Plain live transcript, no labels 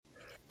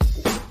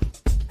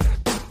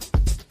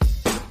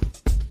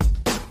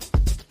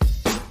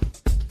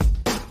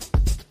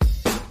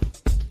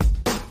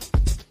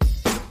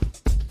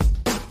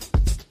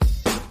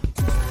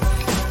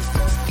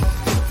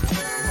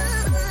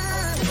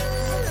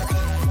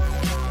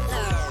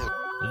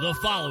The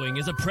following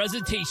is a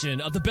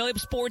presentation of the Belly Up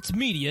Sports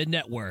Media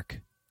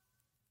Network.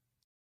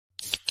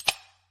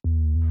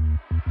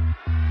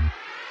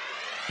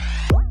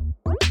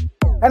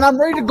 And I'm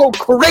ready to go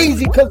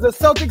crazy because the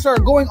Celtics are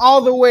going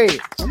all the way.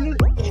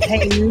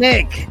 Hey,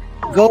 Nick,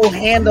 go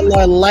handle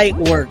our light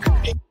work.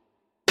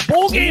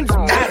 Bowl games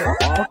matter.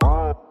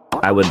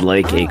 I would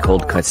like a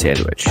cold cut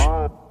sandwich.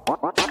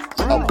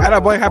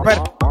 Attaboy,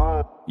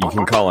 Hopper. You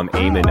can call him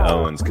Eamon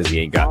Owens because he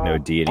ain't got no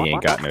D and he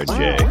ain't got no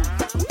J.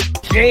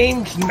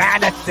 James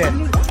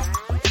Madison.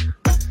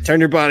 Turn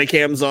your body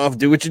cams off.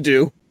 Do what you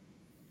do.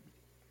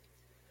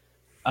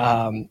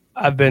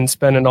 I've been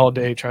spending all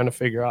day trying to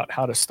figure out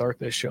how to start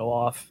this show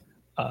off.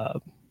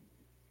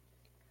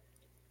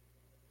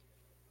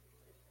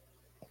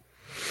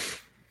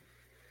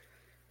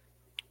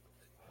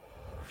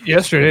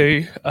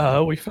 Yesterday,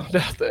 we found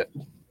out that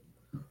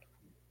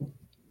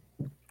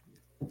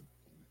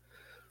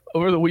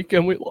over the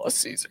weekend we lost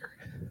Caesar.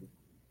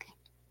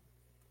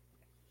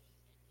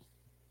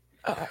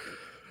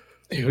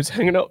 He was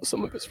hanging out with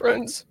some of his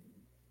friends.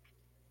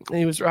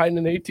 He was riding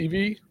an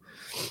ATV.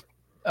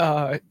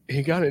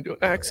 He got into an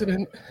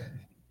accident.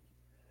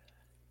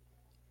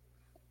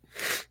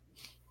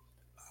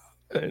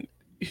 And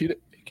he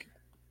didn't make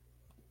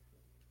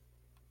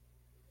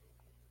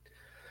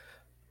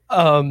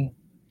it.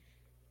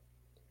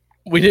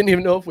 We didn't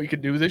even know if we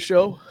could do this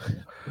show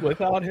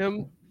without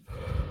him.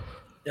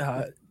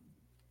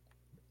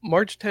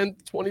 March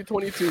 10th,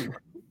 2022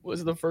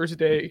 was the first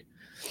day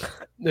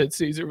that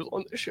Caesar was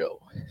on the show.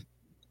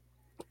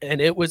 And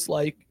it was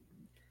like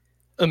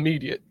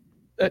immediate.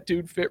 That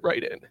dude fit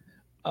right in.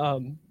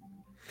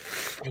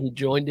 He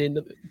joined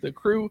into the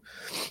crew.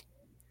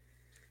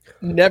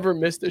 Never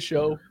missed a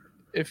show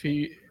if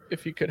he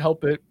could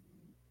help it.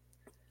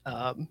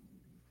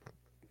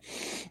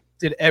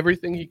 Did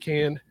everything he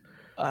can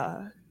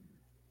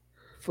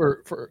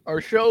for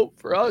our show,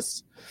 for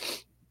us.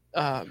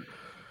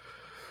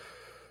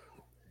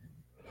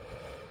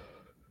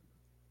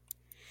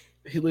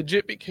 He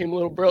legit became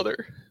little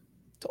brother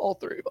to all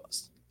three of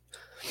us.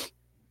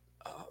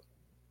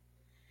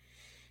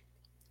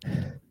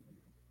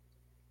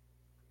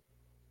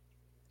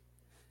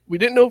 We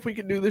didn't know if we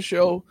could do the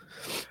show,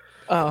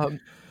 but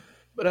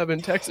I've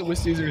been texting with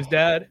Caesar's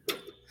dad,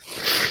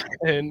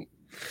 and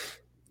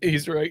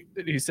he's right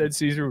that he said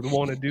Caesar would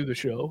want to do the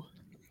show.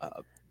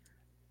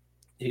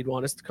 He'd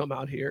want us to come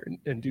out here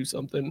and do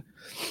something.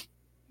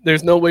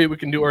 There's no way we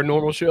can do our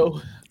normal show.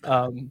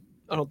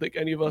 I don't think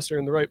any of us are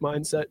in the right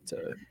mindset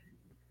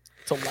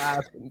to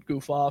laugh and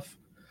goof off.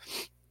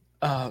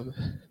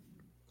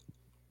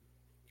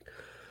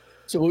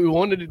 So what we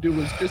wanted to do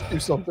was just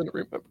do something to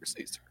remember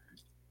Caesar.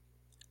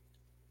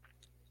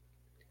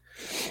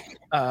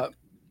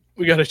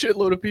 We got a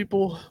shitload of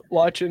people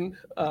watching.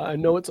 I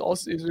know it's all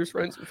Caesar's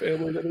friends and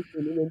family that are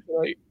tuning in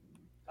tonight.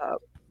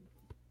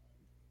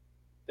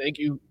 Thank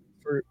you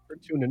for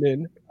tuning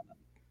in.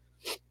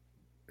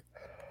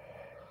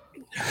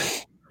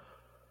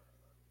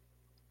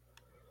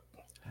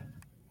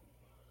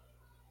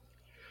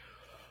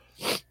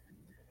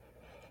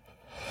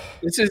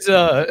 This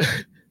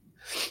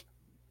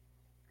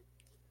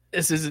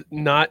is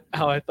not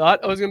how I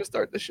thought I was going to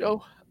start the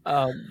show.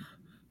 I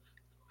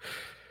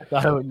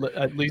thought I would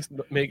at least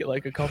make it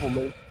like a couple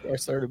minutes before I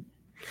started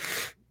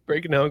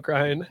breaking down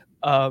crying.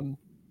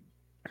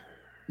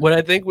 What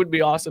I think would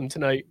be awesome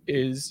tonight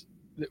is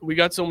that we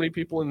got so many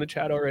people in the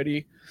chat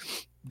already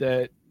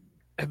that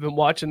have been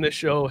watching this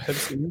show, have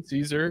seen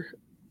Caesar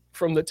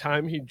from the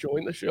time he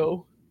joined the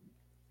show.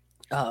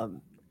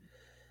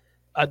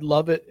 I'd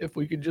love it if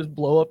we could just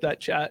blow up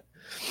that chat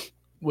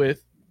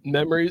with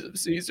memories of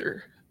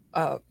Caesar.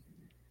 I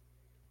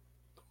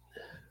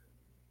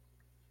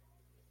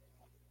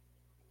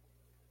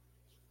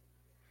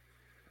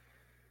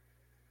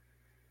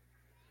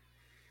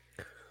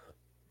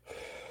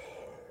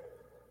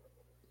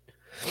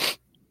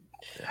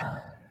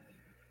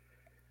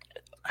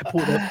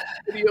pulled up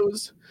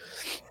videos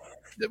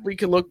that we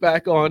can look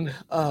back on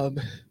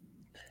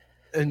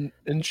and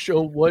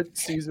show what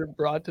Caesar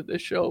brought to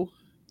this show.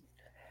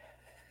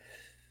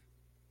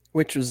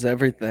 Which was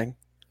everything.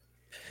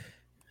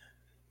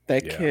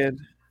 That kid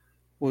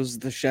was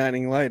the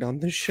shining light on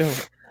this show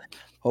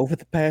over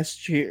the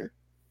past year.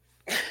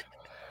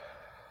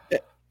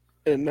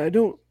 And I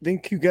don't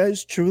think you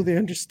guys truly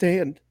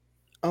understand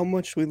how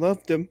much we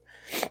loved him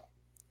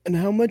and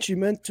how much he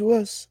meant to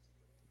us.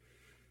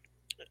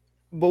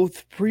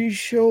 Both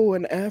pre-show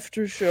and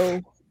after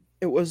show,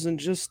 it wasn't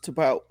just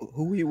about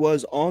who he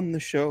was on the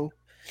show.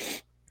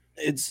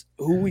 It's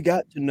who we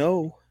got to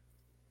know.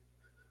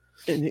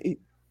 And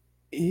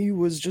he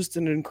was just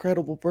an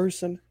incredible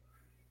person,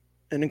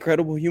 an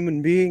incredible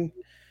human being.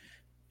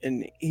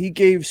 And he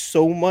gave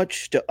so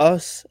much to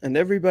us and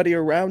everybody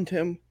around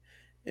him.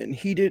 And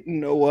he didn't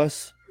know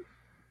us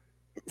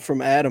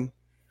from Adam.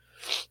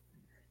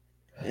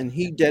 And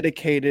he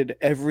dedicated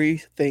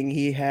everything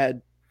he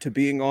had to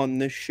being on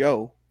this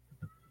show.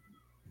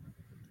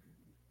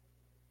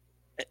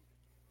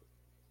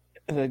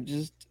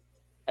 And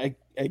I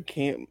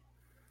can't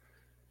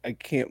I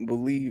can't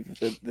believe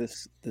that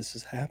this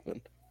has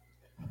happened.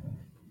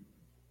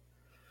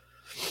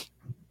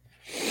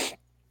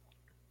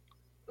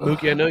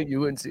 Mookie, I know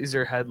you and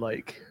Caesar had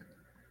like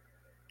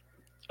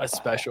a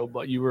special,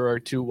 but you were our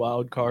two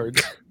wild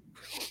cards.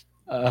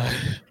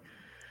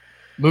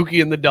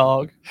 Mookie and the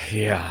Dawg.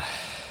 Yeah.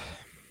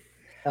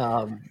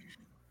 I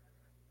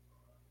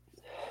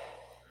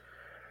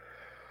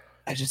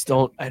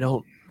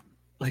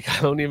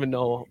don't even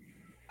know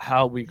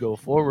how we go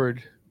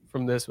forward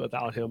from this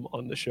without him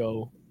on the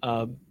show.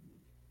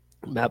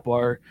 Matt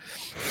Barr,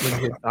 when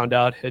he had found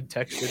out, had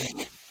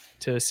texted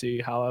to see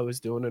how I was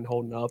doing and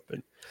holding up,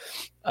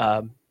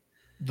 and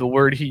the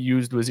word he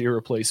used was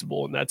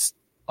irreplaceable, and that's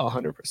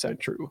 100%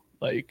 true.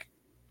 Like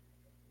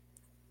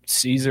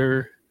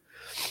Caesar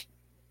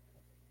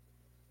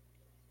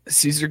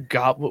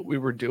got what we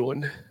were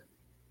doing.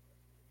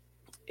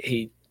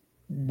 He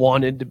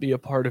wanted to be a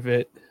part of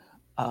it.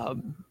 I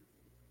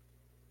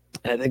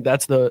think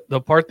that's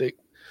the part that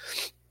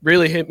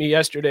really hit me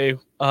yesterday.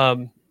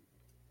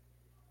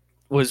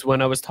 Was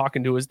when I was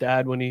talking to his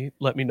dad when he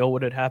let me know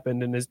what had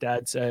happened, and his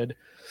dad said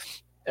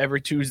every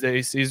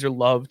Tuesday Caesar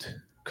loved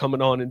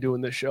coming on and doing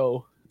the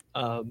show.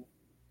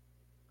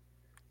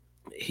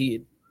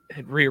 He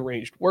had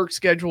rearranged work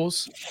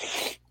schedules.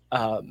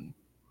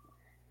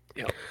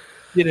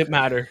 Didn't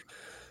matter.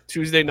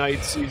 Tuesday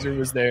nights Caesar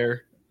was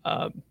there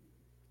and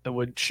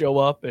would show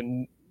up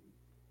and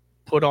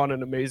put on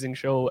an amazing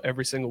show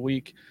every single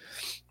week.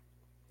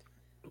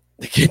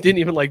 The kid didn't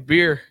even like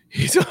beer.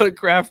 He's on a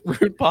craft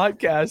brewed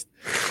podcast,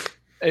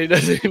 and he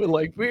doesn't even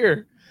like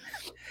beer.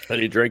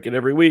 And he drank it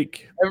every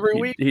week.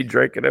 He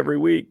drank it every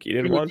week. He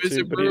didn't want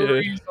to, but he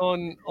did.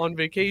 On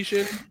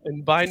vacation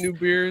and buy new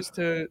beers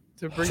to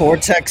bring For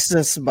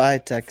Texas, by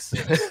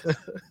Texas.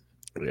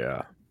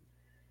 Yeah.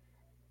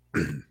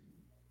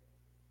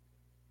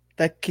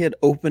 That kid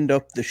opened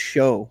up the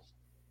show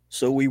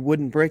so we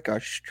wouldn't break our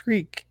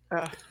streak.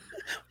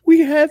 We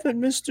haven't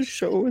missed a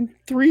show in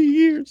 3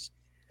 years,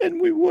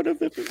 and we would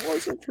have if it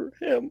wasn't for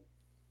him.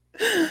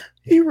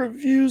 He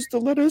refused to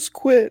let us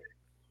quit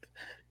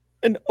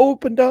and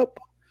opened up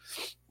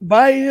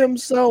by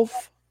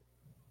himself,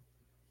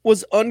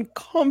 was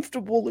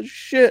uncomfortable as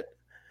shit,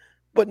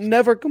 but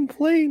never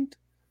complained.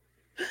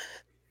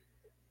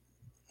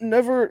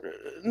 Never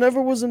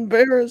was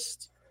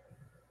embarrassed,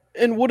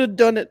 and would have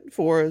done it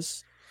for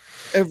us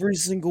every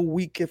single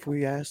week if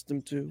we asked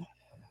him to,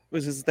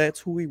 because that's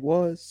who he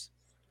was.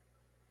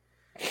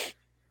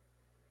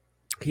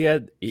 He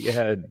had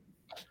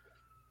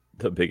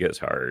the biggest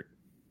heart.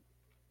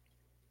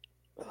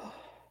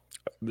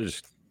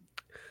 There's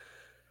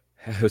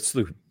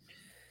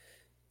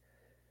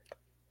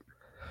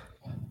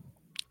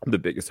the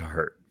biggest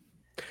heart.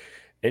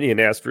 And he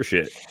didn't ask for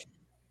shit.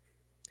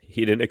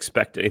 He didn't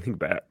expect anything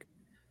back.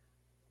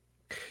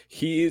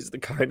 He is the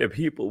kind of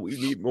people we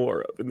need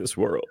more of in this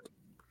world.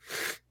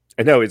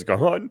 And now he's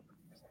gone.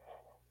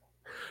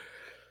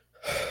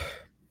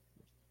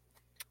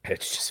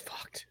 It's just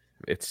fucked.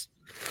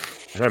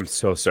 And I'm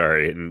so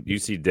sorry. And you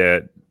see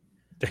Daddy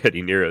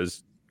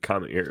Nero's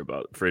comment here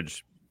about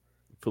fridge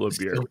full of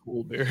beer.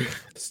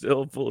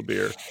 Still full of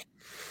beer.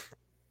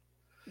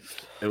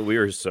 And we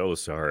are so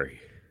sorry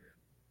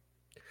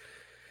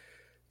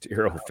to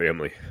your whole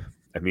family.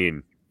 I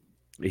mean,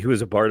 he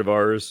was a part of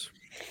ours.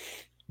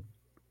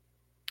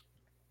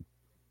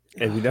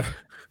 And we never.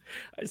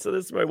 I said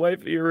this to my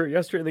wife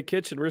yesterday in the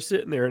kitchen. We're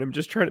sitting there, and I'm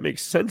just trying to make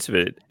sense of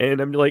it.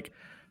 And I'm like,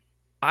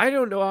 I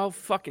don't know how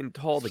fucking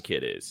tall the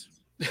kid is.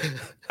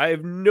 I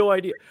have no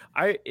idea.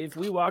 If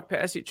we walk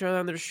past each other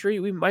on the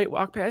street, we might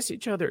walk past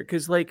each other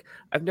because, like,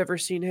 I've never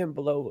seen him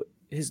below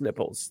his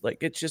nipples.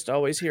 Like, it's just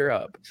always here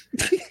up.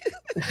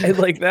 And,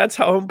 like, that's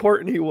how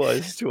important he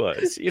was to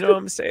us. You know what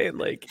I'm saying?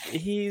 Like,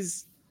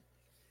 he's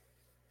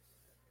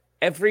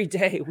every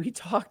day. We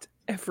talked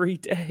every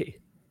day.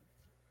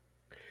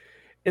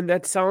 And I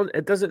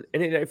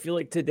feel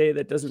like today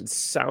that doesn't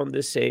sound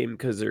the same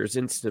because there's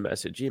instant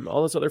messaging,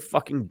 all this other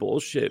fucking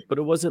bullshit. But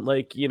it wasn't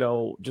like,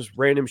 just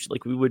random shit.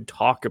 Like, we would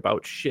talk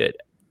about shit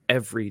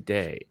every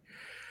day.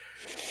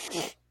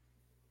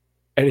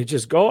 And it's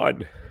just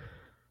gone.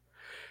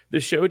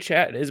 The show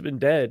chat has been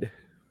dead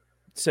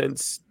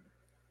since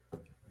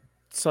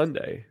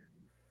Sunday.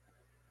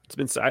 It's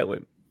been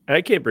silent. And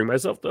I can't bring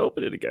myself to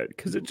open it again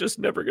because it's just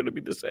never going to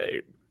be the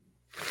same.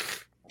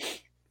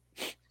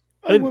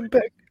 I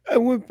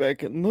went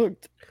back and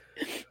looked,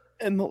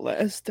 and the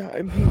last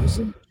time he was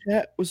in the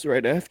chat was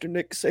right after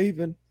Nick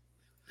Saban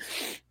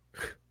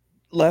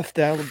left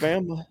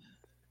Alabama,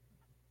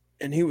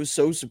 and he was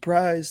so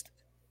surprised,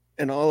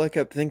 and all I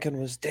kept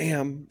thinking was,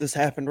 damn, this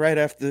happened right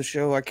after the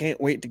show. I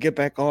can't wait to get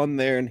back on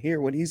there and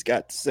hear what he's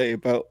got to say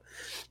about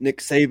Nick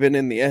Saban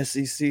and the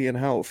SEC and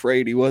how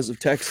afraid he was of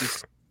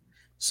Texas,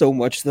 so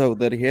much so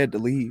that he had to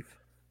leave.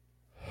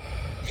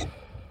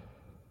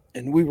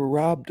 And we were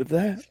robbed of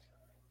that.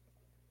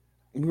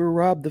 We were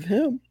robbed of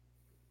him.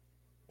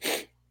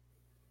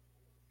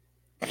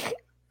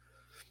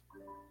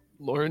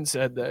 Lauren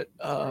said that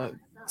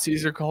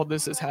Caesar called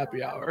this his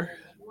happy hour,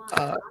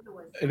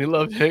 and he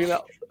loved hanging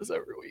out with us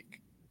every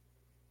week.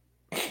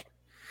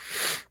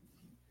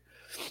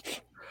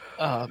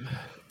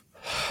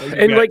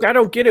 And like, I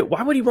don't get it.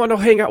 Why would he want to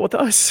hang out with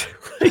us?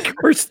 Like,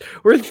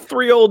 we're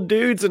 3 old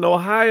dudes in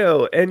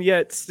Ohio, and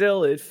yet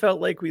still, it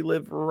felt like we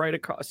lived right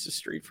across the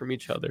street from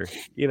each other.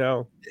 You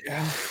know?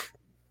 Yeah.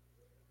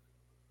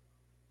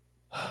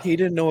 He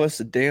didn't know us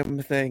a damn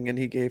thing, and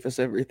he gave us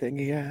everything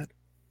he had.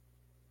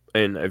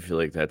 And I feel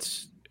like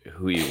that's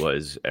who he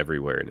was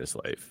everywhere in his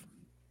life.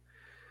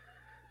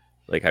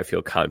 Like, I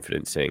feel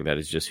confident saying that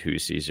is just who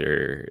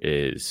Caesar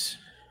is,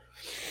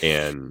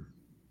 and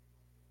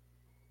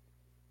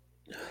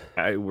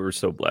we're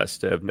so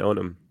blessed to have known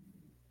him.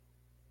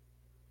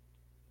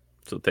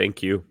 So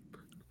thank you.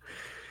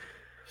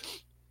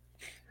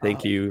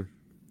 Thank you,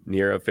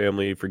 Nira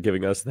family, for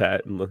giving us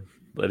that and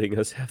letting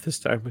us have this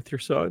time with your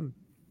son.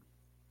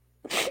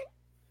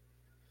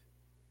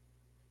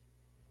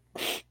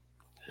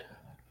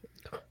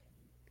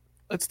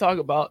 Let's talk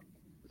about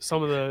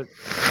some of the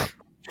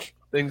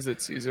things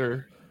that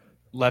Caesar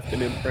left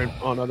an imprint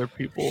on other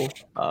people.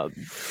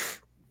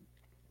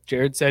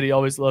 Jared said he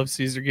always loved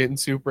Caesar getting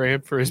super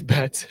amped for his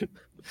bets,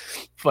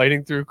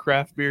 fighting through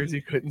craft beers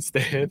he couldn't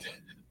stand.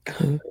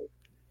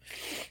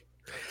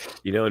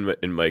 You know,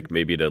 and Mike,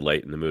 maybe to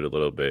lighten the mood a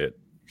little bit,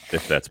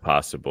 if that's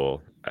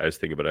possible. I was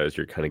thinking about it as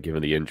you're kind of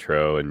giving the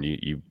intro, and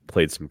you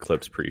played some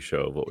clips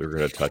pre-show of what we were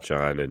going to touch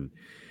on, and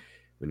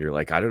when you're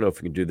like, I don't know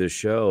if we can do this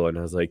show, and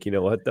I was like, you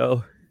know what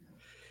though?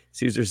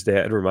 Caesar's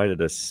dad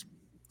reminded us.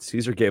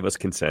 Caesar gave us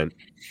consent.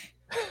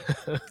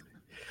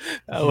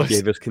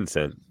 Gave us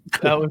consent.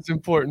 That was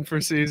important for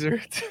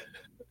Caesar.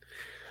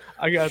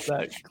 I got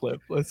that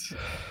clip. Let's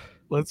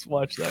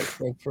watch that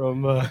clip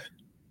from.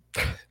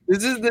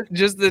 This is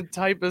just the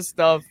type of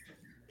stuff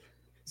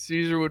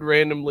Caesar would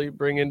randomly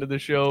bring into the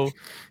show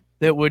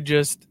that would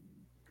just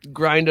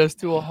grind us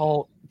to a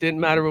halt. Didn't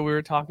matter what we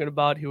were talking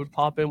about. He would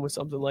pop in with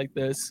something like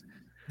this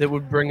that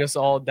would bring us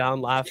all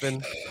down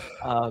laughing.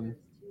 And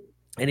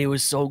he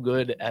was so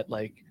good at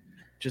like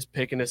just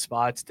picking his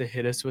spots to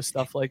hit us with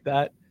stuff like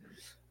that.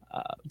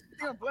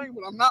 I'm playing,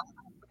 but I'm not.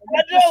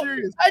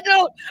 Serious. I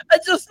don't. I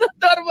just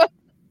thought about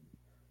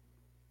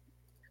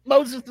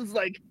Moses is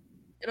like,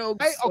 you know.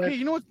 Okay,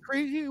 you know what's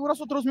crazy? What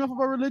also throws me off of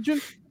our religion?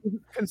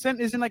 Consent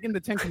isn't like in the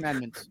 10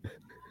 Commandments.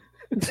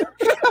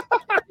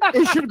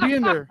 It should be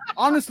in there.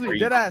 Honestly,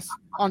 dead ass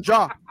on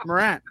Jaw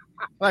Morant.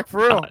 Like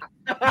for real.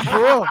 For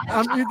real.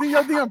 You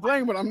think I'm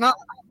playing, but I'm not.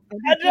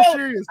 I'm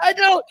serious. I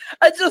don't.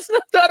 I just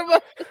thought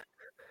about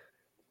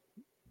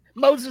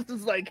Moses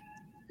is like,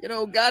 you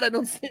know, God, I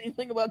don't see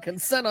anything about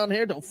consent on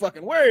here. Don't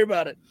fucking worry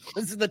about it.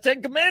 This is the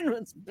 10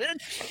 Commandments,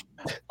 bitch.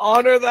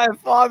 Honor thy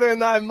father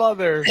and thy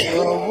mother.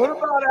 What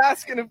about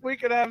asking if we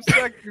could have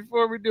sex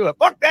before we do it?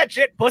 Fuck that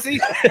shit, pussy.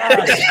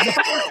 Number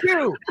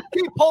 2,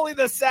 keep holy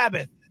the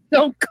Sabbath.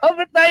 Don't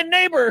covet thy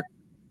neighbor.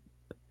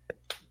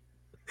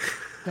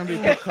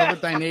 Somebody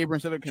covered thy neighbor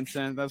instead of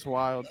consent. That's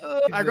wild.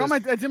 I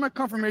did my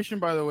confirmation,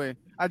 by the way.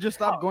 I just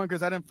stopped going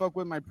because I didn't fuck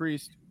with my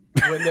priest.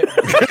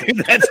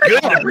 That's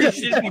good. I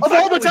appreciate it. Of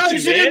all the times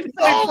you didn't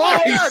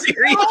Pause.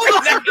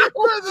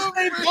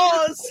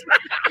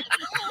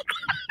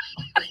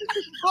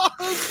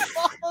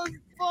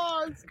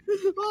 Pause.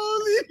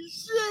 Holy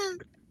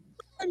shit.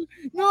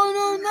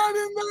 No, not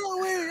in that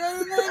way.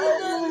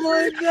 Oh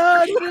my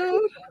god,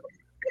 dude.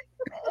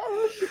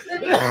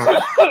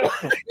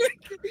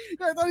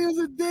 I thought he was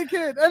a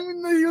dickhead. I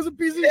mean, he was a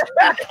piece of shit.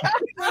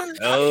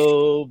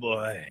 Oh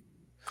boy.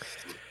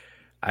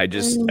 I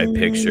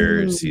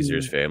picture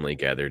Caesar's family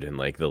gathered in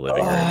like the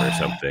living room or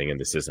something, and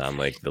this is on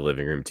like the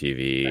living room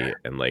TV,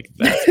 and like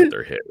that's what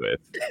they're hit with.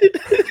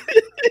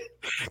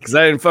 Because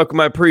I didn't fuck with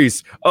my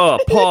priest. Oh,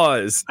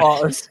 pause.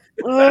 Pause.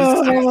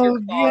 Oh,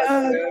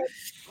 God.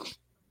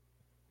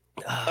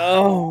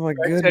 Oh, my I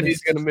said goodness.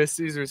 he's going to miss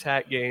Caesar's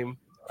hat game.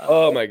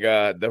 Oh my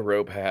god, the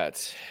rope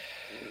hats.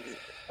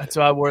 That's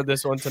why I wore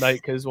this one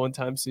tonight, because one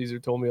time Caesar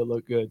told me it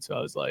looked good. So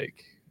I was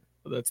like,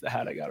 well, that's the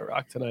hat I got to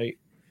rock tonight.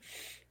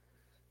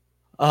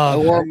 I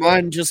wore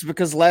mine just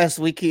because last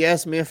week he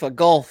asked me if I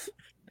golf.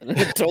 And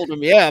I told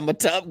him, yeah, I'm a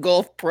top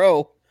golf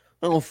pro.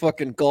 I don't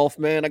fucking golf,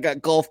 man. I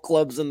got golf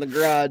clubs in the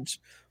garage.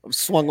 I've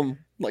swung them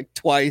like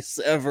twice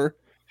ever.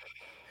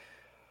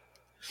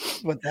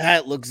 But the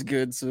hat looks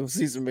good, so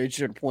Caesar made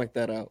sure to point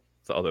that out.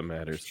 That's all that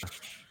matters.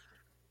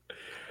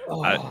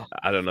 Oh.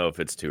 I don't know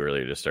if it's too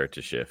early to start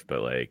to shift,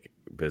 but like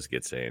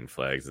Biscuit saying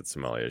flags at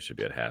Somalia should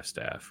be at half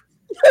staff.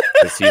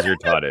 Caesar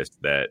taught us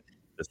that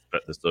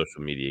the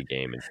social media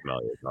game in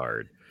Somalia is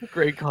hard.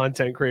 Great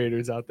content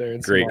creators out there.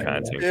 Great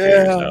content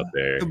creators out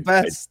there. The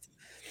best.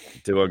 I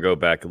do want to go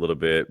back a little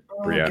bit.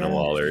 Oh, Brianna gosh.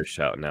 Waller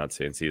shouting out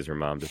saying Caesar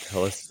mom to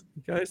tell us,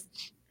 guys,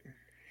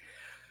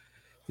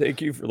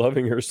 thank you for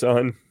loving her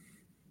son.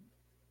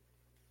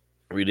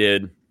 We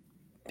did.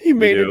 He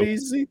made do. it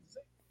easy.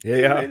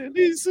 Yeah. He made it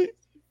easy.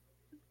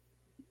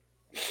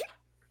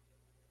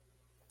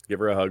 Give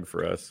her a hug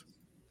for us.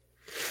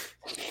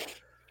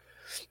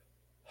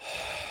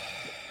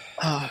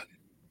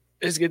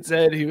 Biscuit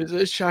said he was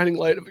a shining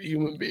light of a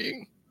human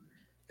being.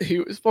 He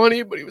was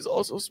funny, but he was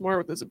also smart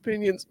with his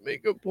opinions,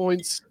 make good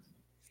points.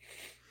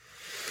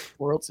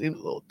 The world seems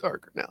a little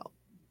darker now.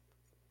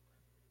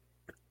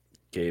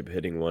 Gabe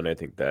hitting one, I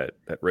think that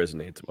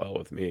resonates well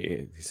with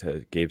me. He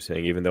said, Gabe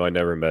saying, even though I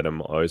never met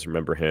him, I'll always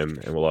remember him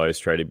and will always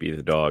try to be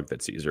the dog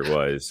that Caesar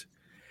was.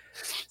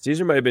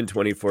 Caesar might have been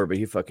 24, but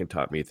he fucking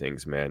taught me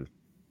things, man.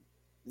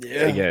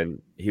 Yeah.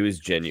 Again, he was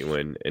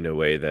genuine in a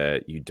way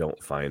that you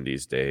don't find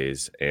these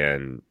days.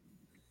 And,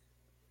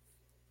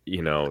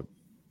 you know,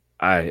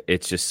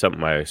 it's just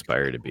something I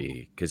aspire to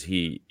be, because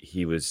he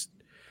was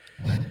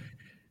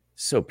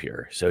so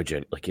pure, so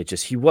genuine. Like,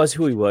 he was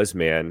who he was,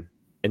 man.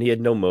 And he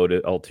had no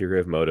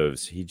ulterior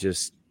motives. He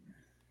just,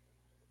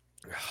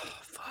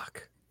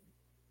 fuck.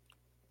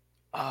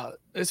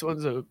 This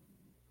one's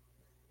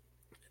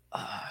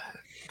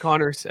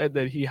Connor said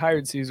that he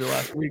hired Caesar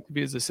last week to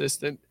be his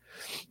assistant.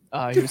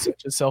 He was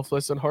such a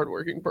selfless and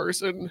hardworking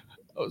person.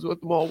 I was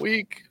with him all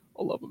week.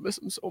 I'll love and miss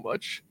him so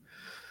much.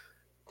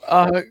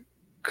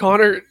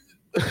 Connor,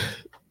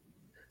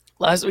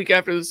 last week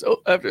after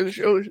the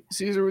show,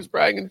 Caesar was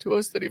bragging to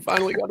us that he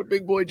finally got a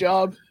big boy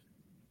job.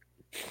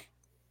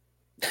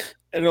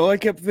 And all I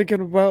kept thinking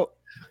about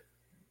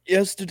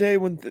yesterday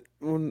when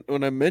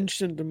I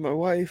mentioned to my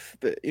wife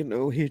that, you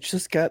know, he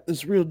just got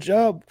this real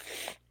job,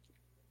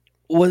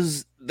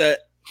 was that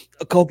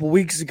a couple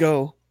weeks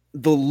ago,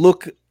 the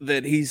look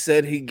that he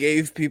said he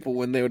gave people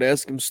when they would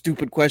ask him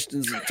stupid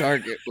questions at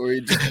Target, where he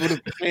just put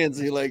up his hands,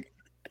 he like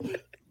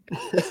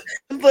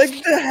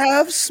the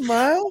half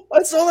smile.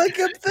 That's all I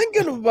kept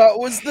thinking about,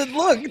 was the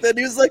look that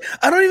he was like,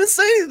 I don't even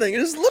say anything, I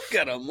just look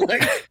at him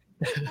like,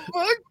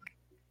 fuck.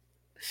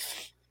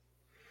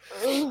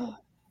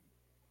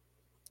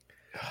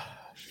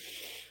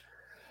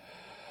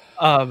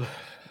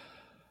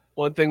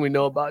 One thing we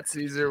know about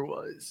Caesar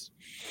was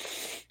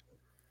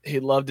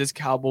he loved his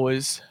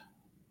Cowboys.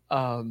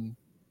 That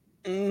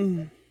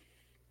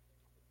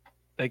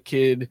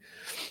kid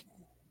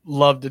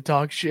loved to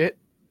talk shit,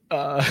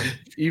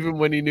 even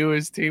when he knew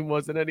his team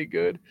wasn't any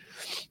good.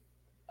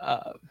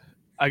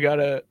 I got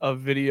a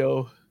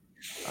video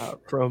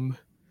from.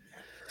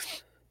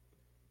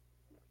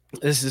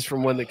 This is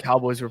from when the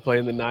Cowboys were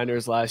playing the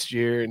Niners last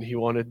year, and he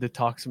wanted to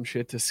talk some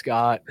shit to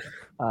Scott.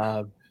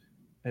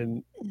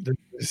 And this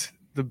is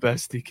the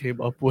best he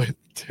came up with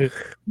to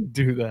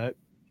do that.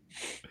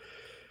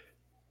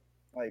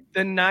 Like,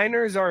 the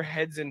Niners are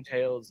heads and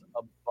tails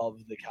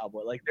above the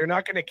Cowboy. Like, they're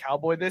not going to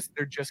cowboy this.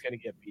 They're just going to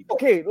get beat.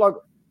 Okay,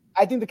 look,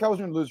 I think the Cowboys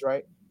are going to lose,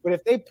 right? But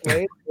if they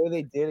play the way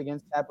they did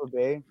against Tampa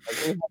Bay, like,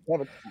 they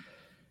have a chance.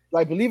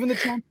 Like, believe in the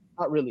chance?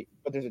 Not really,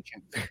 but there's a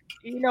chance.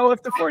 You know,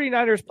 if the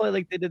 49ers play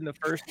like they did in the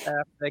first half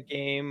of that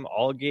game,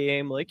 all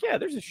game, like, yeah,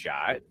 there's a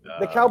shot.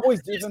 The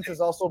Cowboys' defense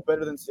is also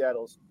better than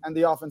Seattle's, and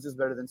the offense is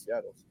better than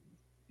Seattle's.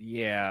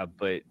 Yeah,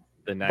 but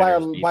the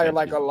Niners by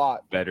like a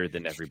lot better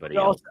than everybody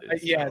else.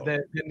 Yeah, so.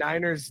 the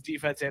Niners'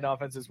 defense and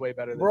offense is way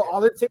better than bro.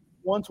 All it takes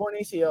is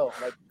 120 ACL.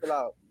 Like, chill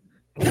out.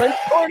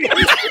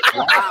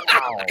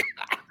 Wow.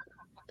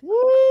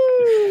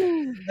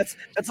 Woo!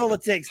 That's all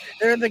it takes.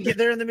 They're in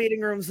the meeting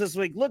rooms this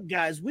week. Look,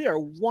 guys, we are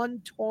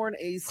one torn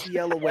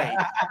ACL away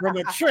from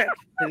a trip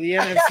to the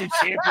NFC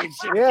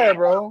Championship. Yeah, game.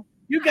 Bro.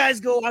 You guys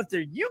go out there.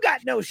 You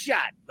got no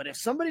shot. But if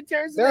somebody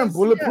tears they're ACL,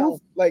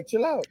 bulletproof. Like,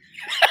 chill out.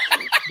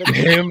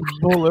 Damn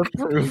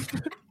bulletproof.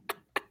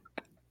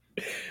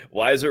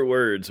 Wiser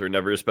words are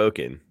never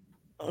spoken.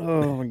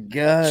 Oh my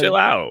god! Chill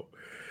out.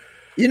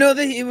 You know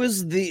that it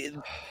was the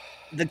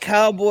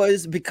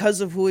Cowboys,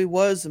 because of who he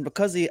was and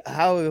because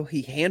how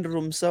he handled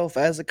himself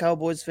as a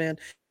Cowboys fan.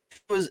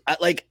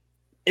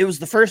 It was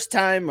the first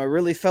time I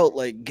really felt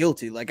like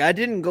guilty. Like, I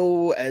didn't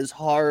go as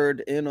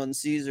hard in on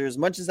Caesar. As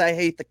much as I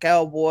hate the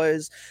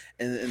Cowboys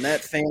and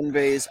that fan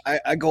base,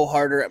 I go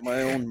harder at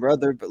my own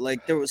brother. But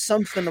like, there was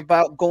something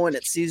about going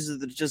at Caesar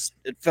that just,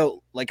 it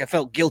felt like I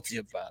felt guilty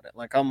about it.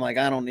 Like, I'm like,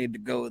 I don't need to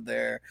go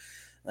there.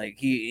 Like,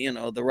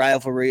 the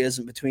rivalry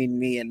isn't between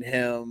me and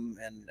him,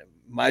 and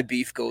my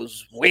beef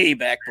goes way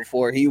back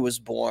before he was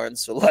born.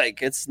 So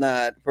like, it's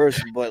not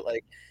personal, but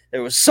like,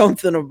 there was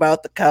something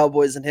about the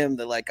Cowboys and him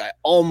that, like, I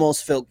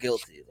almost felt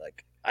guilty.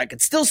 Like, I could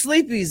still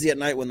sleep easy at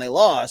night when they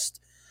lost,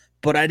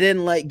 but I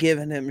didn't like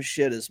giving him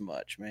shit as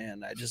much,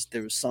 man.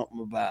 There was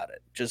something about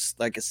it. Just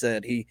like I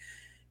said,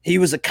 he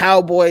was a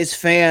Cowboys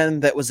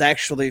fan that was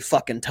actually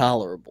fucking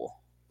tolerable,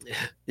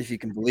 if you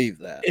can believe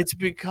that. It's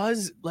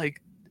because,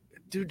 like,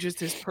 dude, just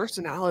his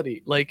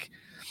personality. Like,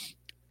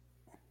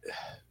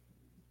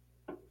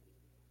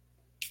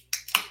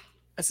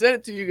 I said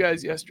it to you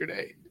guys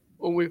yesterday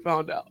when we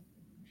found out.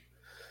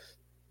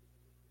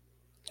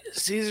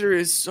 Caesar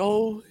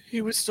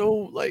he was so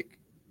like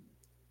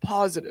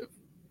positive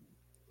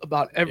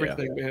about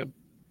everything, man.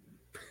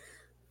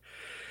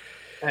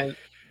 And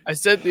I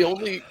said the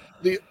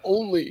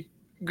only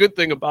good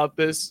thing about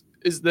this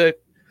is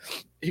that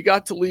he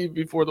got to leave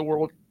before the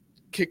world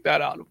kicked that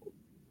out of him.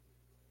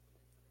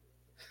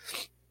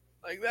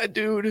 Like, that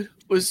dude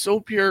was so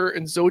pure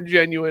and so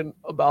genuine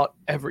about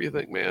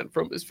everything, man,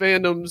 from his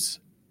fandoms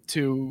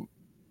to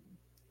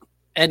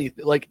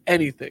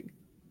anything.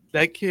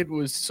 That kid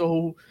was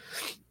so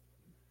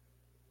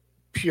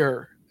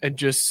pure and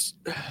just...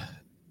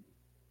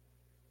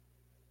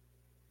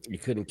 You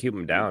couldn't keep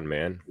him down,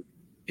 man.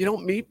 You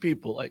don't meet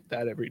people like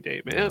that every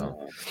day, man.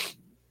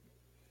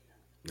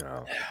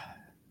 No.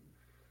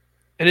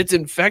 And it's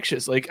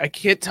infectious. Like, I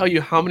can't tell you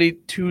how many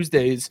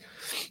Tuesdays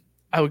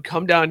I would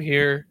come down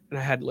here and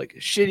I had like a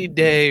shitty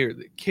day or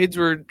the kids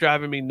were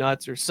driving me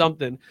nuts or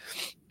something.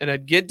 And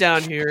I'd get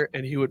down here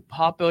and he would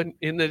pop in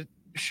the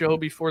show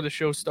before the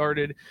show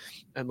started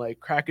and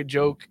like crack a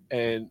joke.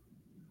 And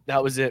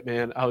that was it,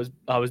 man. I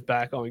was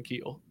back on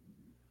keel.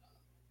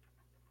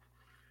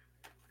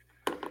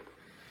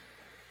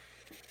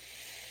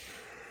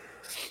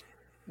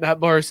 Matt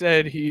Barr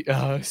said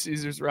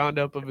Caesar's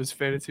roundup of his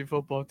fantasy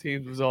football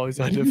teams was always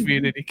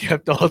undefeated. He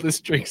kept all the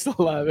streaks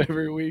alive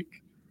every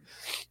week.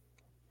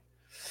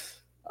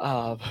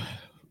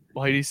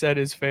 Whitey said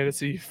his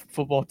fantasy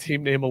football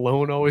team name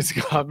alone always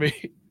got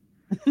me.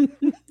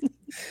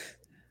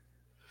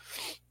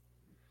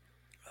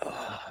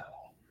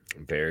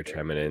 Bear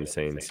chiming in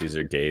saying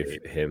Caesar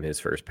gave him his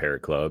first pair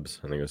of clubs.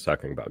 I think he was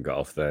talking about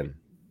golf then.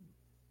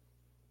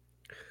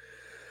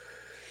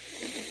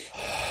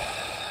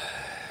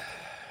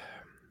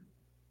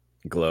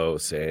 Glow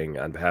saying,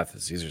 on behalf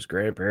of Caesar's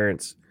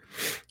grandparents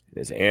and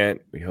his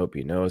aunt, we hope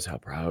he knows how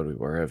proud we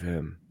were of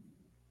him.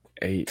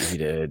 He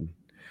did.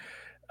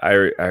 I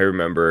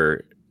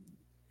remember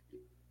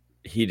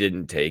he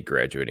didn't take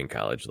graduating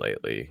college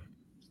lightly.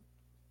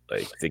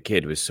 Like, the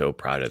kid was so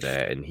proud of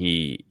that, and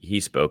he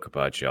spoke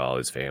about y'all,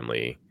 his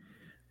family,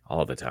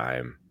 all the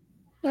time.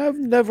 I've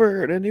never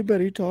heard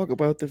anybody talk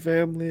about the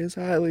family as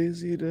highly as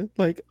he did,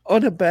 like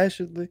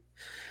unabashedly.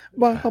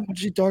 About how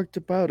much he talked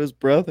about his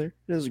brother,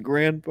 his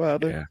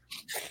grandfather,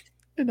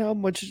 and how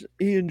much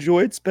he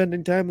enjoyed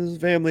spending time with his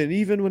family. And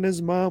even when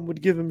his mom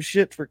would give him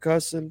shit for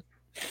cussing,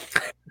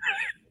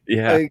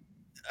 like,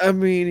 I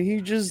mean,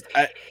 he just.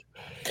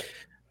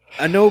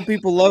 I know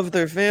people love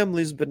their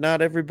families, but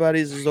not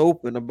everybody's as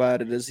open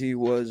about it as he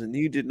was, and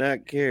he did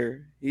not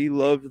care. He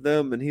loved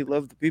them, and he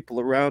loved the people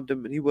around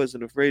him, and he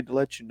wasn't afraid to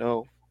let you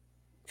know.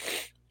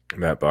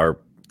 Matt Barr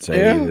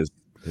saying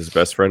his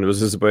best friend was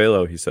his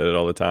abuelo. He said it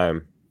all the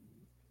time.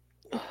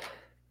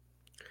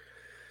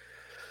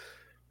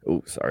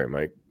 Oh, sorry,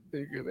 Mike.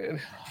 Thank you, man.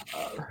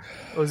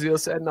 Ozil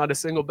said, not a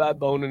single bad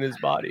bone in his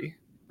body.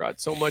 Brought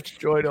so much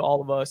joy to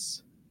all of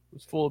us.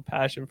 Was full of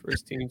passion for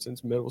his team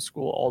since middle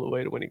school all the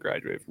way to when he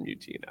graduated from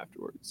UT and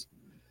afterwards.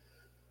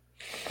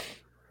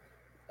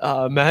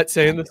 Matt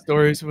saying the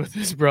stories with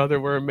his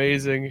brother were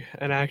amazing.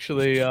 And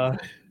actually,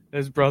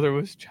 his brother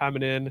was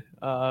chiming in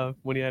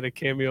when he had a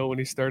cameo when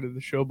he started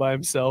the show by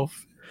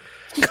himself.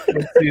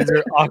 When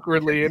Caesar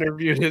awkwardly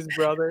interviewed his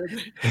brother.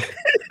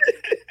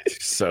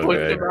 So pushed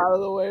good. him out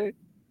of the way.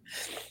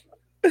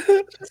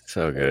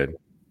 So good.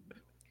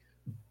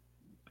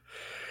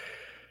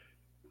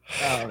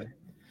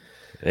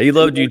 He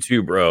loved you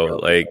too, bro.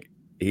 Like,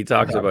 he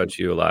talks about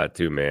you a lot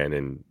too, man.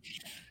 And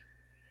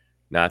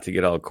not to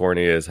get all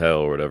corny as hell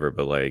or whatever,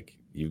 but like,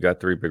 you've got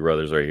 3 big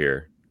brothers right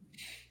here.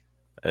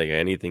 Like,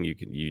 anything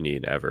you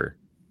need ever.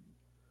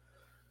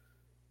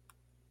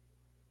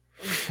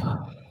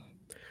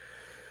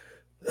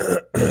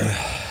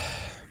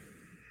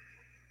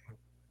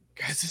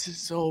 Guys, this is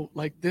so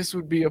like this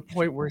would be a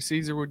point where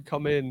Caesar would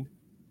come in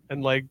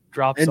and like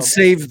drop and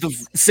something.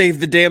 save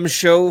the damn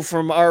show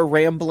from our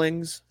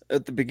ramblings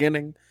at the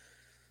beginning.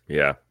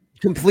 Yeah.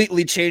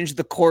 Completely changed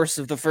the course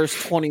of the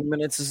first 20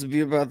 minutes. This would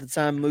be about the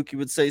time Mookie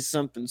would say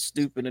something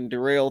stupid and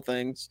derail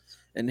things.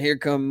 And here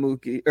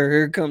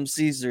comes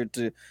Caesar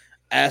to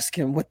ask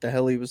him what the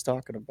hell he was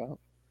talking about.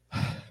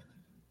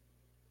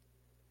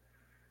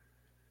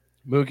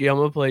 Mookie, I'm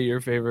gonna play your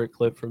favorite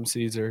clip from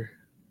Caesar.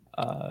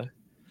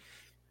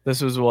 This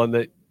was one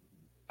that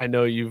I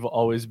know you've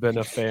always been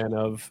a fan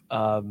of.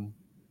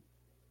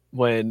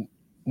 When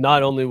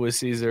not only was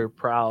Caesar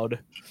proud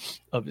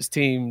of his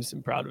teams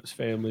and proud of his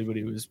family, but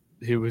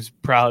he was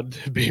proud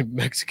to be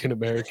Mexican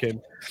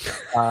American.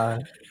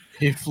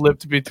 He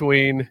flipped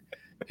between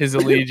his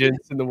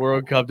allegiance in the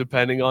World Cup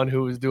depending on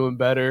who was doing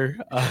better.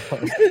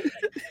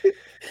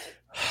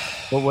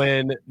 But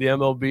when the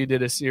MLB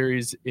did a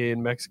series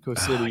in Mexico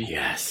City,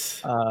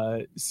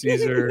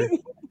 Caesar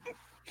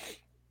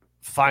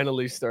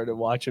finally started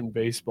watching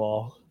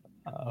baseball.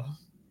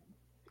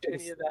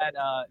 Any of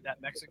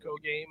that Mexico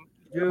game?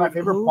 Dude, my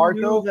favorite part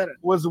though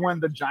was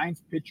when the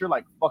Giants pitcher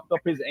like fucked up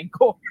his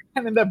ankle,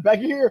 and in the back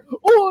here,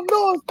 oh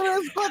no,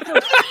 tres,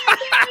 cuatro.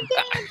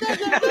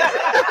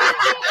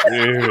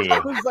 Dude. I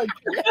was like,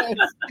 yes,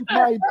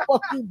 my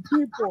fucking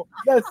people,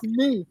 that's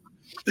me.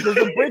 There's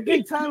a break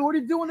in time. What are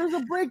you doing? There's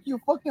a break. You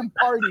fucking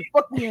party.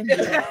 Fuck me in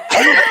there.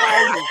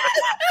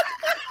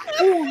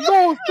 Un,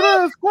 dos,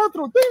 tres,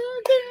 cuatro.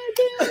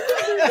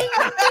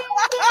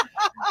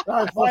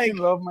 I fucking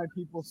love my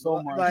people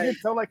so much. You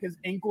can tell like his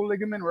ankle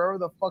ligament, wherever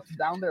the fuck's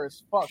down there,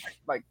 is fucked.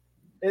 Like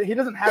he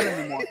doesn't have it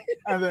anymore.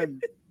 And then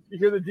you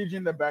hear the DJ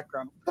in the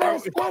background.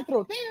 Tres,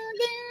 cuatro. Beautiful.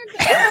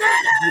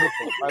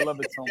 I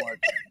love it so much.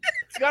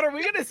 Scott, are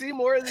we gonna see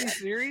more of these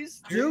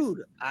series?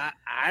 Dude,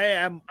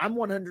 I'm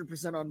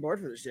 100% on board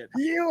for this shit.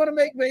 You want to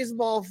make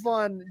baseball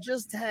fun?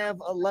 Just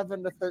have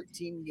 11 to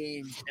 13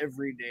 games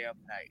every damn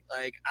night.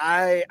 Like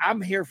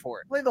I'm here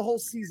for it. Play the whole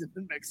season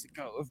in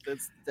Mexico if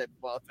that's the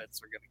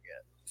offense we're gonna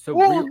get. So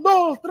Uno,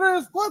 dos,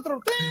 tres, cuatro.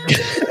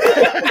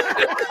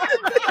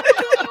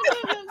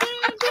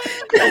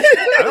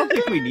 I don't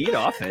think we need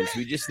offense.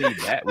 We just need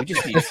that. We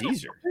just need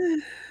Caesar.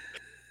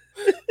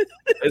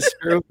 That's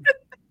true.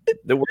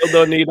 The world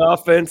don't need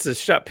offense. A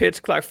shot,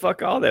 pitch, clock,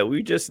 fuck all that.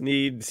 We just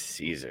need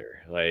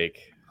Caesar.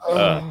 Like,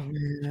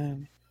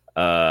 man.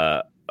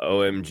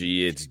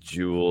 OMG, it's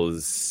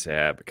Jules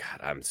Sab.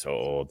 God, I'm so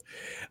old.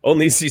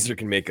 Only Caesar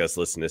can make us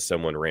listen to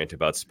someone rant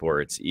about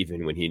sports,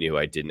 even when he knew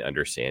I didn't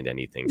understand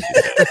anything.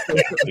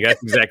 Like,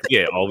 that's exactly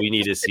it. All we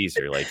need is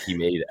Caesar. Like, he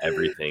made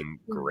everything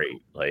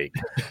great. Like,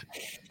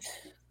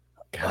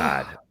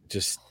 God,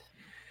 just.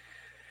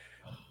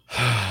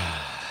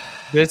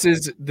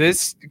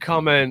 This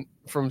comment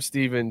from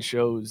Steven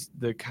shows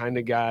the kind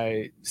of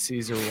guy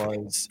Caesar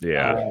was.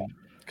 Yeah.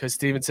 Because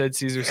Steven said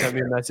Caesar sent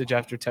me a message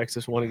after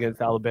Texas won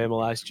against Alabama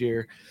last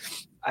year.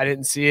 I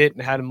didn't see it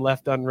and had him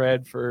left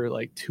unread for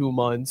like 2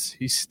 months.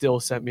 He still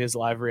sent me his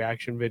live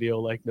reaction video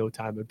like no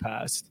time had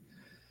passed.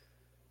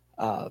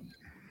 Yeah,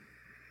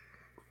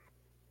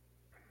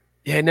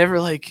 never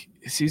like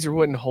Caesar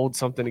wouldn't hold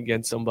something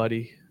against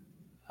somebody.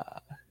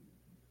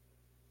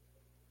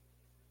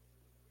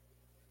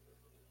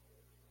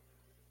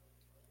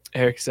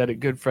 Eric said it.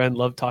 Good friend,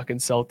 love talking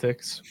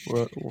Celtics.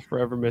 We'll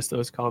forever miss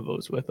those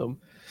combos with him.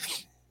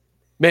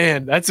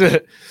 Man,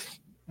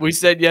 we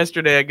said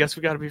yesterday, I guess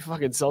we got to be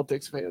fucking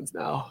Celtics fans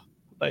now.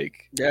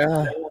 Like,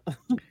 Yeah.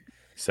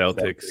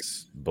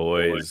 Celtics,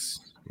 boys,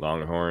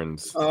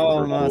 Longhorns.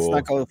 Oh no, it's Liverpool.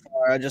 not going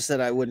far. I just said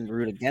I wouldn't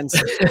root against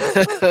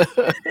it,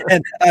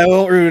 and I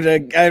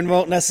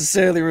won't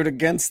necessarily root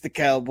against the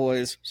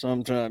Cowboys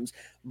sometimes.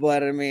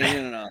 But I mean,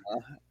 you know,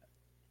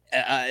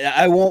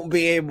 I won't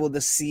be able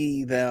to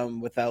see them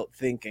without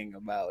thinking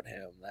about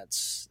him.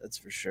 That's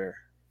for sure.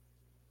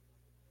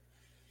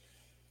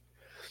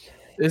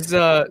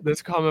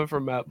 This comment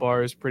from Matt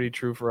Barr is pretty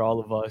true for all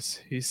of us.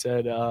 He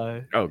said,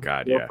 Oh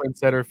God, yeah. girlfriend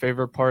said her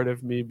favorite part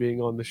of me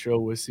being on the show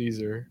was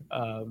Caesar.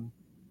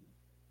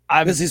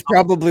 Because he's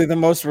probably the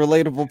most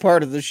relatable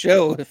part of the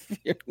show.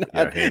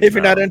 If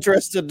you're not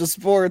interested in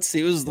sports,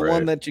 he was the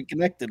one that you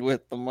connected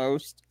with the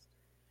most.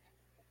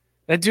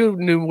 That dude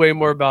knew way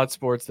more about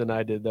sports than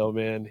I did, though,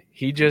 man.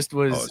 He just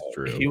was.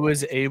 He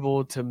was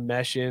able to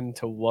mesh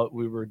into what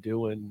we were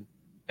doing,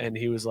 and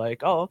he was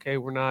like, "Oh, okay,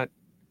 we're not."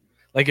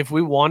 Like, if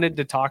we wanted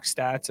to talk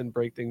stats and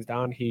break things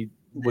down, he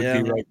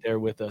would be right there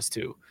with us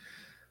too.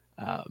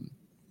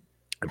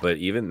 But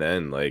even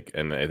then, like,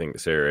 and I think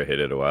Sarah hit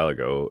it a while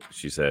ago.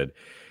 She said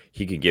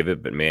he could give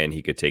it, but man,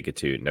 he could take it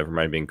too. Never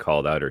mind being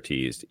called out or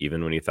teased,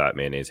 even when he thought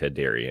mayonnaise had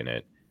dairy in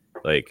it.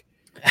 Like,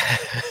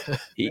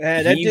 he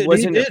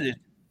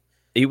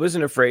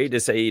wasn't afraid to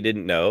say he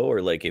didn't know,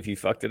 or like if he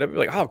fucked it up,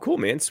 like, oh, cool,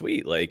 man,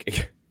 sweet.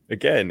 Like,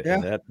 again,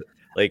 and that,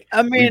 like,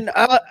 I mean,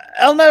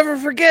 I'll never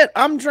forget.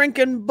 I'm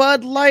drinking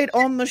Bud Light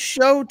on the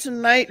show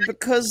tonight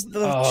because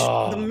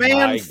the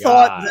man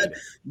thought that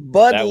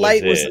Bud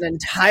Light was an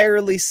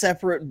entirely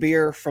separate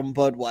beer from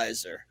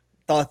Budweiser.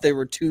 Thought they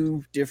were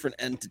two different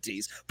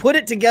entities. Put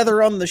it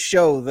together on the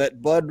show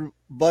that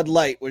Bud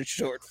Light was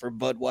short for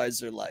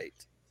Budweiser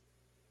Light.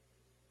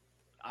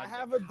 I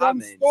have a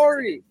dumb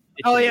story.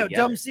 Oh yeah,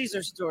 dumb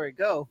Caesar story.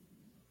 Go.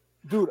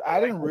 Dude, I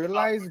didn't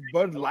realize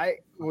Bud Light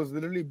was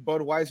literally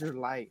Budweiser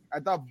Light. I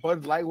thought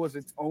Bud Light was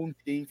its own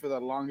thing for the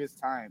longest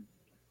time.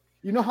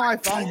 You know how I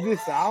found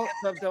this out?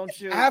 Don't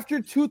you?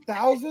 After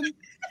 2000,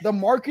 the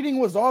marketing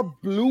was all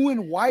blue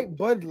and white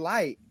Bud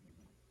Light.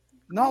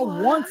 Not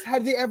once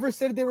had they ever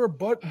said they were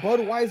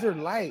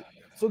Budweiser Light.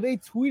 So they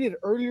tweeted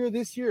earlier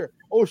this year,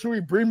 "Oh, should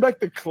we bring back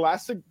the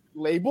classic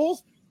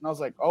labels?" And I was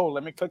like, "Oh,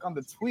 let me click on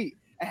the tweet."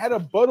 I had a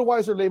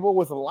Budweiser label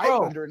with a light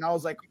under it, and I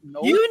was like,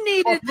 "No, you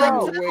needed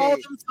them to call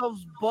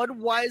themselves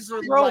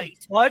Budweiser Light."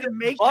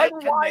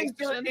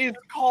 Budweiser is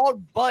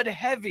called Bud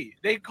Heavy.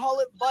 They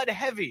call it Bud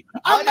Heavy.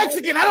 I'm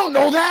Mexican. I don't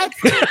know that.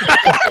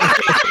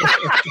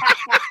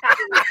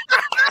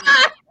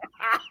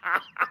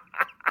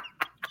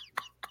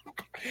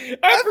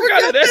 I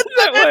forgot it ended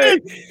that way.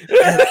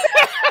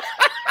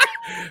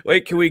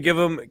 Wait, can we give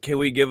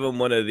him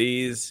one of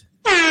these?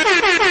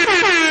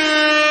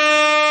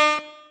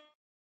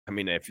 I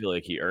mean, I feel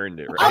like he earned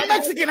it, right? I'm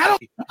Mexican. I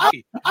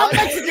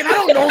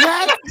don't know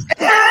that.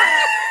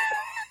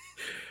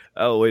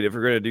 Oh, wait, if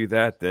we're gonna do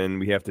that, then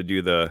we have to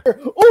do the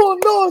Uno,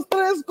 dos,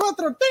 tres,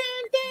 cuatro.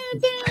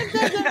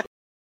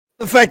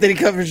 The fact that he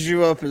covers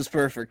you up is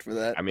perfect for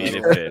that. I mean,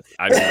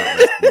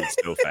 it's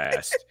so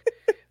fast.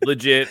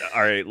 Legit.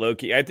 All right,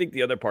 Loki. I think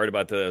the other part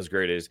about that was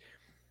great is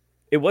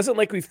it wasn't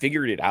like we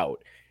figured it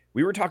out.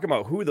 We were talking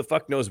about who the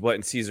fuck knows what,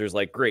 and Caesar's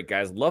like, great,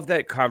 guys, love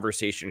that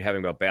conversation you're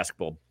having about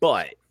basketball,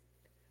 but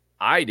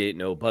I didn't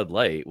know Bud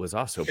Light was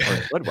also part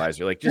of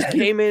Budweiser. Like, just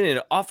came in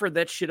and offered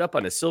that shit up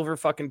on a silver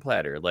fucking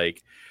platter.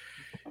 Like,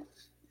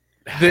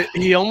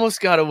 He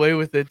almost got away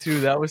with it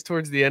too. That was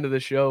towards the end of the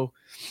show,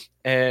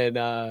 and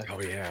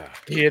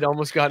he had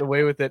almost gotten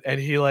away with it, and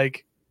he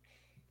like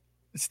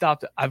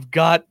stopped. I've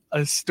got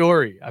a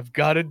story. I've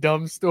got a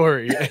dumb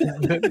story.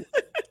 And then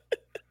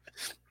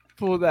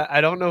pull that.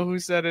 I don't know who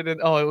said it. It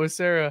was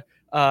Sarah.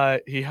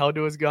 He held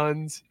to his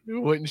guns.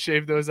 Wouldn't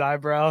shave those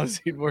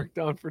eyebrows he'd worked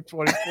on for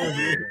 24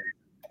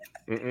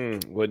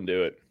 years. Wouldn't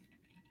do it.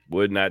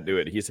 Would not do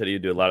it. He said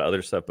he'd do a lot of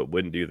other stuff, but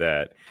wouldn't do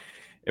that.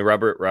 And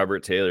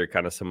Robert Taylor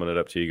kind of summed it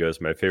up to you. He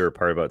goes, my favorite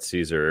part about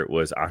Caesar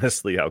was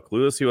honestly how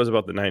clueless he was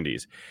about the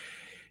 90s.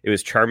 It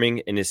was charming,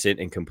 innocent,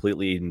 and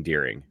completely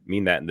endearing.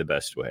 Mean that in the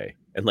best way.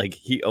 And like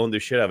he owned the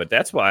shit out of it.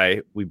 That's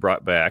why we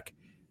brought back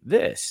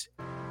this.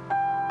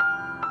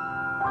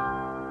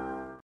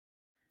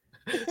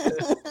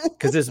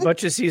 Because as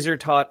much as Caesar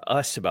taught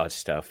us about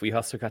stuff, we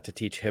also got to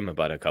teach him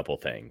about a couple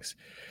things.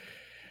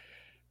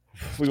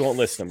 We won't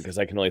list them because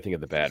I can only think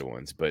of the bad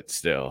ones, but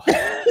still.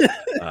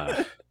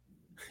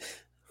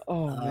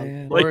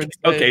 Man. Like,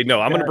 okay,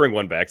 no, I'm going to bring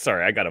one back.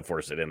 Sorry, I got to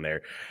force it in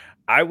there.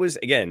 I was,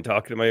 again,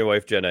 talking to my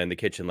wife, Jenna, in the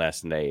kitchen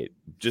last night,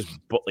 just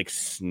like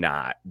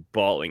snot,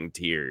 bawling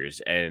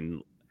tears.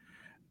 And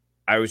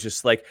I was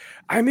just like,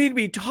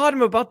 we taught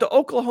him about the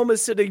Oklahoma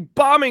City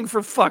bombing,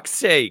 for fuck's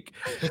sake.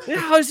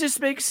 How does this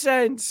make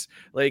sense?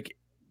 Like,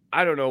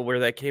 I don't know where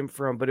that came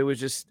from, but it was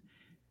just,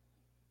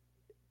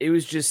 I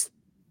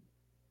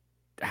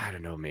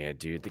don't know, man,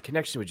 dude. The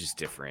connection was just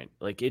different.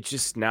 Like, it's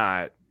just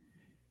not,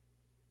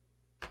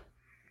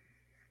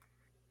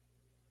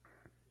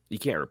 you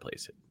can't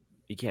replace it.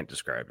 You can't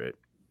describe it.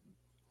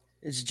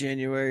 It's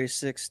January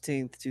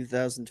 16th,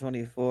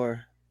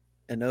 2024,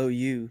 and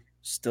OU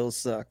still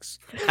sucks.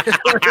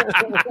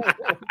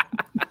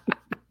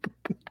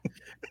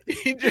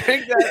 He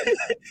drank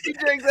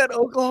that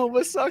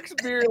Oklahoma sucks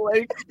beer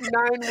like 9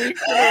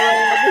 weeks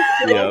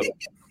in a row. Yep.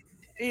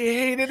 He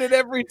hated it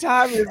every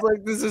time. He's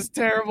like, this is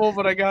terrible,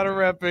 but I gotta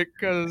rep it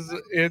because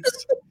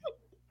it's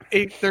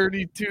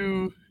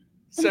 8:32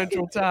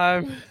 Central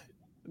Time,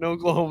 and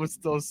Oklahoma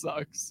still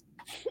sucks.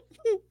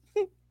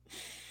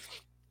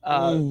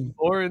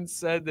 Lauren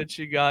said that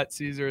she got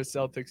Caesar a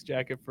Celtics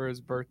jacket for his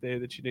birthday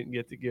that she didn't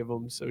get to give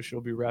him, so she'll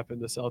be repping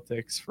the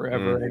Celtics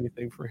forever.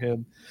 Anything for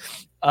him.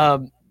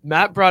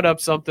 Matt brought up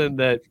something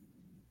that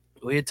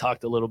we had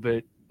talked a little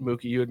bit.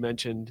 Mookie, you had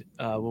mentioned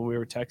when we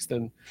were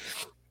texting.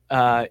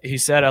 He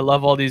said, I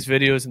love all these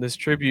videos and this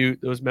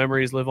tribute. Those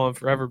memories live on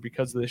forever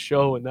because of the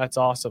show, and that's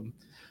awesome.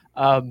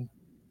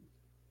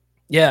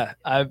 Yeah,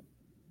 I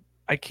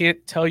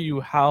can't tell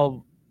you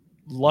how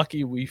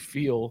lucky we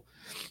feel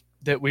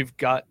that we've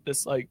got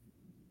this like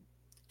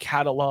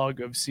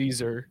catalog of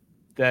Caesar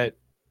that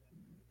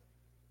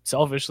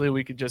selfishly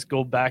we could just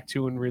go back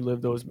to and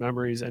relive those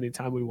memories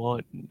anytime we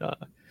want, and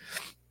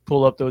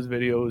pull up those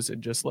videos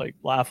and just like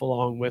laugh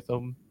along with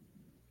them.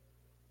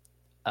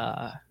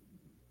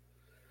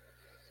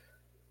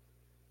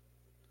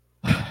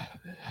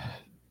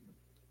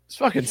 This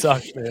fucking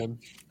sucks, man.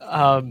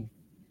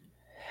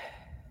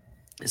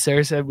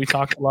 Sarah said we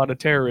talked a lot of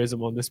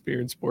terrorism on this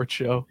beer and sports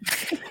show.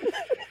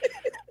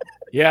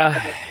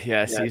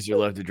 Yeah. Caesar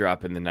loved to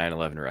drop in the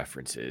 9/11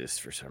 references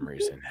for some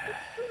reason.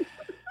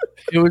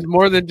 It was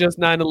more than just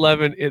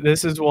 9/11.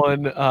 This is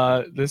one.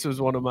 This was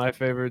one of my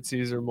favorite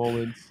Caesar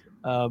moments.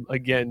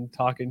 Again,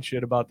 talking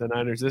shit about the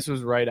Niners. This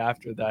was right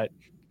after that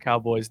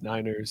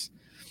Cowboys-Niners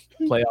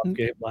playoff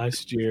game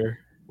last year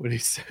when he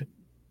said.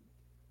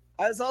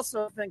 I was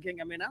also thinking,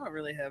 I don't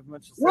really have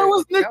much to say. Where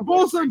was Nick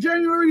Bosa on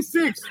January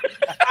 6th?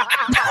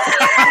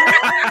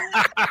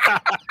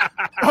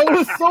 I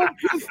was so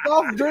pissed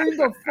off during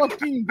the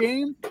fucking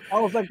game. I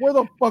was like, where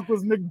the fuck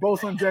was Nick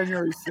Bosa on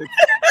January 6th?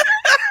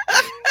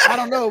 I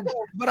don't know,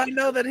 but I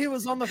know that he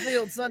was on the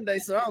field Sunday,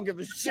 so I don't give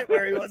a shit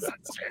where he was on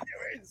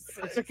January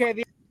 6th. It's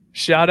okay.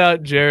 Shout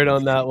out Jared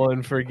on that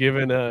one for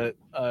giving a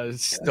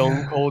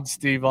Stone Cold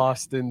Steve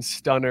Austin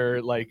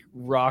stunner like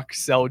rock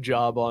sell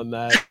job on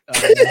that,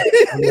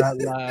 on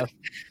that laugh.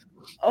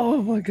 Oh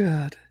my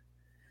god.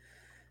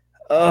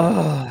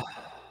 Oh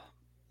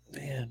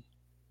man.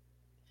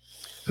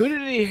 Who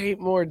did he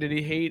hate more? Did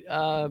he hate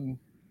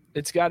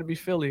it's gotta be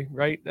Philly,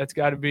 right? That's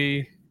gotta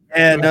be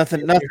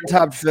nothing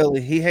topped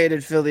Philly. He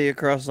hated Philly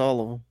across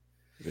all of them.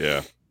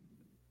 Yeah.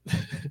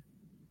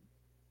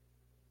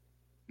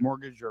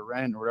 Mortgage or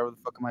rent or whatever the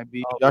fuck it might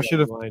be. Y'all should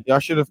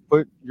have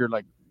put your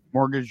like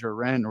mortgage or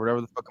rent or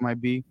whatever the fuck it might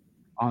be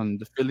on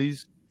the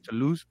Phillies to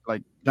lose,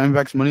 like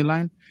Diamondbacks money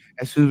line.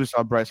 As soon as we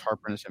saw Bryce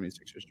Harper in the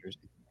 76ers jersey,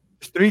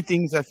 there's three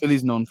things that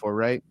Philly's known for,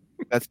 right?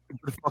 That's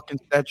the fucking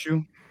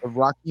statue of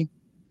Rocky,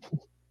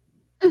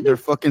 their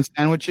fucking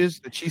sandwiches,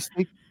 the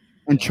cheesesteak,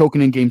 and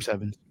choking in Game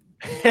 7.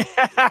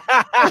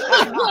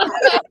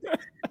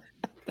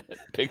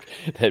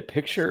 That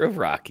picture of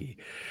Rocky.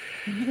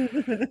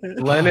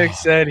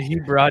 Lennox said he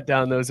brought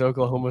down those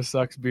Oklahoma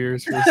Sucks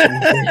beers for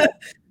season.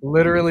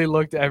 Literally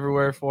looked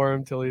everywhere for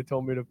him till he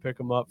told me to pick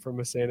them up from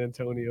a San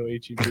Antonio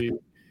HEB.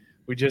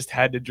 We just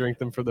had to drink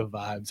them for the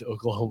vibes.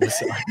 Oklahoma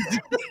Sucks.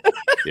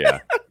 Yeah.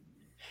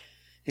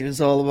 He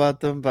was all about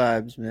them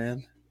vibes,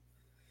 man.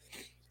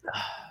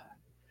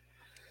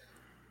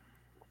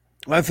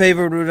 My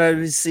favorite would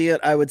I see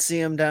it. I would see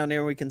him down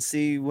there. We can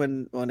see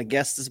when a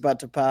guest is about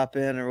to pop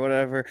in or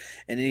whatever,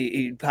 and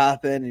he'd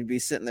pop in and he'd be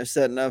sitting there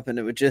setting up, and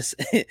it would just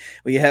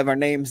we have our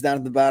names down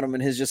at the bottom,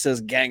 and his just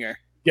says Ganger.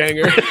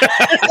 Ganger.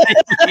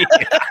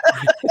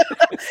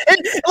 And,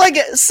 like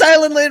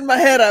silently in my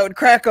head, I would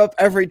crack up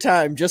every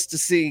time just to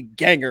see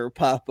Ganger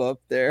pop up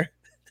there.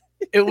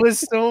 It was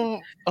so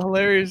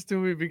hilarious to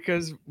me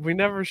because we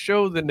never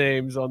show the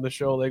names on the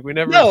show. Like we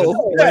never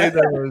No. display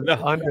those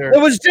under. It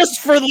was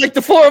just for like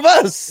the four of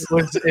us. It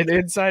was an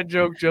inside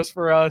joke just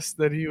for us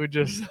that he would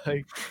just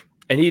like.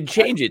 And he'd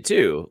change it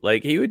too.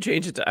 Like he would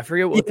change it to, I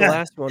forget what the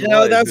last one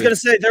was. I was gonna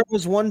say there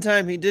was one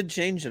time he did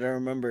change it. I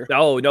remember.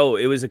 Oh no,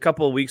 it was a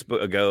couple of weeks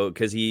ago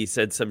because he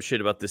said some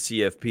shit about the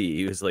CFP.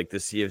 He was like, the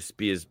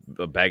CFP is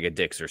a bag of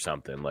dicks or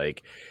something.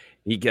 Like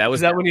was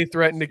that when he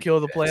threatened to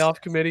kill the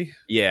playoff committee?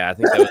 Yeah, I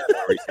think that was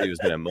before he said he was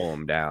going to mow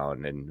him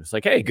down, and it's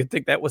like, hey, good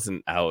thing that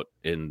wasn't out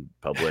in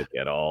public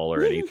at all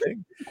or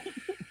anything.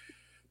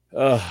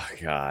 Oh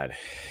God.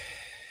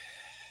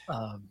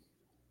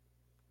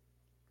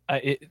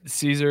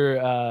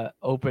 Caesar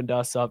opened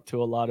us up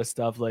to a lot of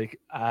stuff. Like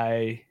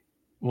I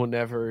will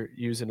never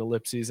use an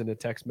ellipses in a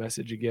text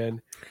message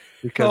again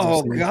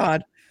because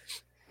God.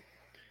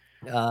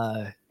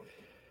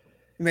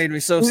 Made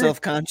me so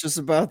self-conscious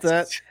about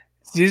that.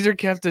 Caesar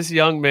kept us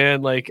young,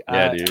 man. Like,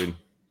 dude.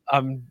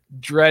 I'm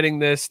dreading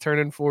this,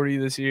 turning 40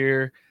 this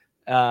year.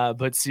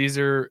 But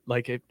Caesar,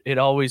 like, it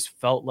always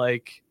felt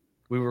like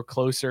we were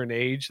closer in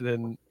age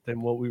than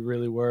what we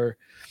really were.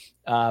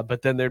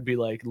 But then there'd be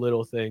like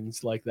little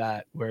things like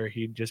that where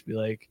he'd just be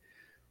like,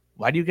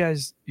 "Why do you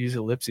guys use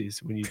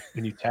ellipses when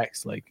you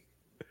text?" Like,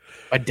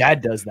 my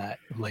dad does that.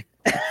 I'm like.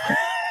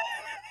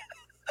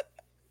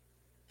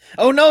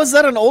 Oh no, is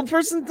that an old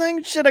person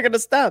thing? Shit, I gotta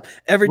stop.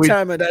 Every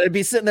time I'd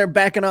be sitting there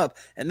backing up,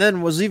 and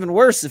then was even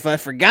worse if I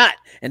forgot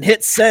and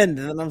hit send.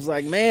 And then I was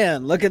like,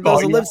 man, look at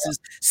those ellipses.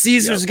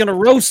 Caesar's gonna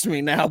roast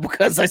me now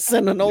because I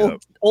sent an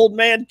old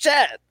man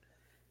chat.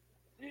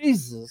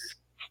 Jesus.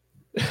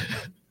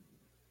 Because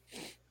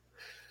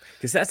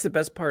that's the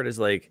best part is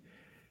like,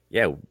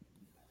 yeah,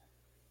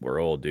 we're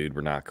old, dude.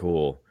 We're not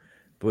cool.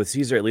 But with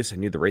Caesar, at least I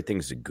knew the right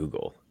things to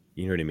Google.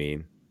 You know what I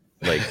mean?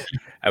 Like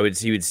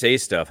he would say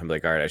stuff. I'm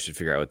like, all right, I should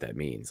figure out what that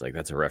means. Like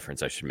that's a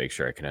reference I should make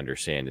sure I can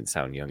understand and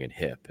sound young and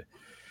hip.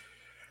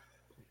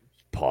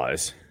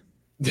 Pause.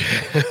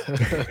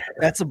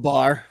 That's a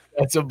bar.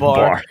 That's a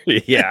bar.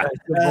 Yeah.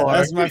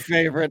 That's my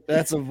favorite.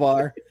 That's a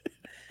bar.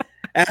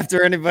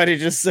 After anybody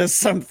just says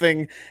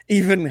something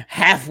even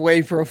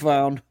halfway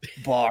profound,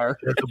 bar.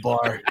 That's a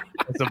bar.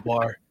 That's a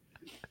bar.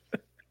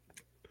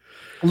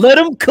 Let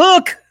him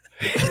cook.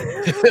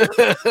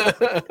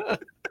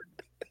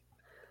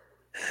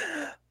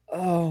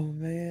 Oh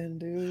man,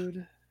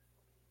 dude.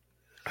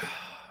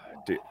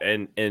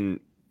 And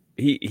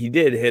he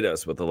did hit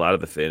us with a lot of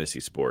the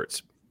fantasy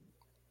sports.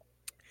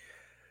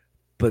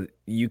 But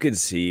you could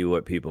see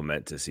what people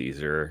meant to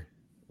Caesar,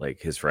 like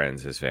his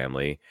friends, his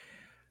family.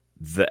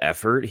 The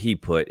effort he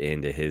put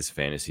into his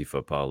fantasy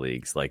football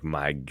leagues, like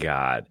my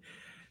God,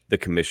 the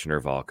commissioner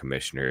of all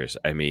commissioners.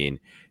 I mean,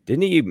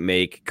 didn't he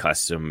make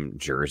custom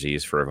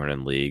jerseys for everyone in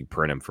the league,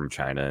 print them from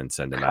China and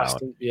send them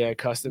out? Yeah,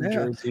 custom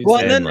jerseys.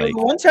 Well, and then like,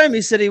 one time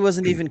he said he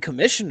wasn't even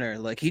commissioner.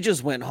 Like he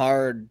just went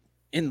hard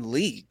in the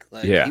league.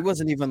 Like he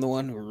wasn't even the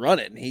one who run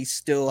it. And he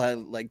still had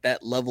like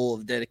that level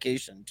of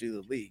dedication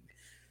to the league.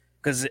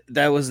 Because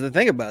that was the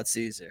thing about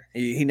Caesar.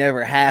 He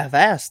never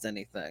half-assed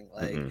anything.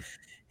 Like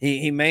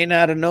he may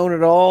not have known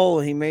it all.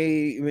 He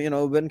may,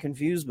 been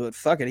confused, but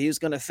fuck it. He was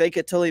going to fake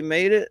it till he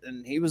made it,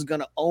 and he was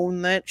going to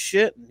own that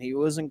shit, and he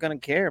wasn't going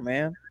to care,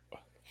 man.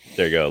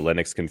 There you go.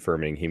 Lennox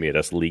confirming he made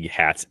us league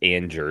hats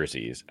and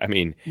jerseys. I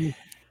mean,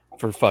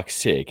 for fuck's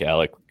sake,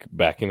 Alec,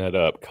 backing that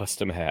up,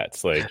 custom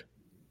hats. Like,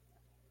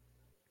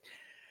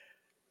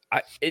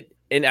 I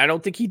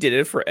don't think he did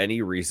it for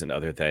any reason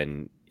other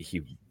than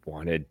he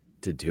wanted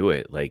to do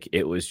it. Like,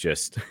 it was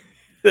just,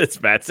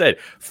 as Matt said,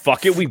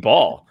 fuck it, we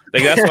ball.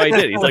 Like, that's what I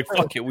did. He's like,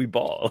 fuck it, we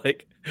ball.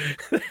 Like,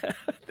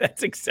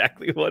 that's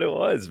exactly what it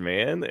was,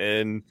 man.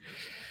 And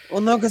well,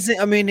 no, because he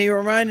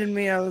reminded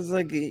me. I was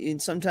like,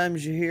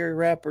 sometimes you hear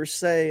rappers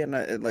say, and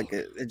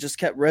it just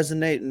kept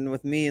resonating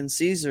with me and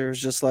Caesar. It's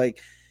just like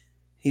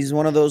he's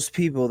one of those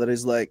people that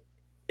is like,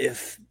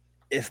 if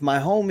my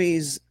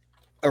homies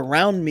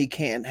around me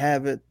can't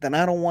have it, then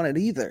I don't want it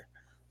either.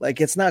 Like,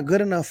 it's not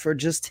good enough for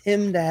just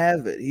him to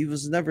have it. He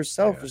was never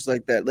selfish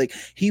like that. Like,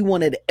 he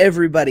wanted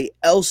everybody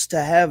else to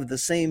have the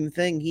same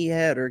thing he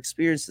had or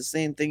experience the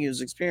same thing he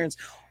was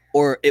experiencing,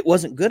 or it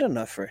wasn't good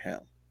enough for him.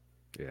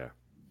 Yeah.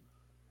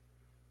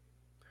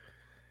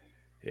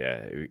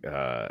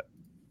 Yeah.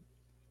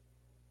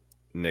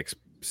 Nick's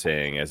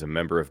saying, as a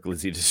member of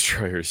Glizzy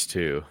Destroyers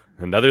too.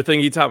 Another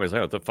thing he taught me is, I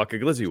don't know what the fuck a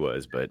Glizzy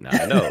was, but now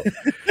I know.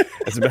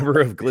 As a member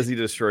of Glizzy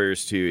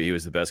Destroyers 2, he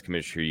was the best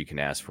commissioner you can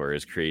ask for.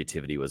 His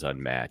creativity was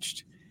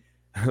unmatched.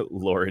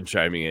 Lauren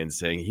chiming in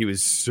saying he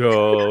was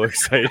so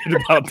excited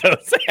about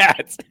those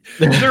hats.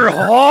 They're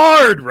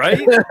hard, right?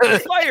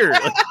 Fire.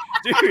 Like,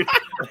 dude,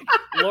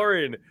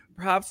 Lauren,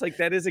 props. Like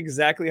that is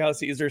exactly how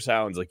Caesar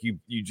sounds. Like you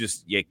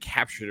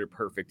captured it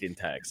perfect in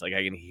text. Like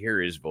I can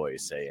hear his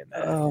voice saying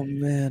that. Oh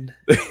man,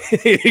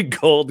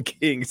 Gold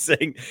King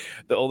saying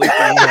the only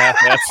thing he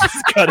half-assed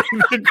is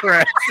cutting the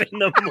grass in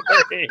the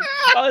morning.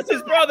 Oh, it's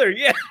his brother.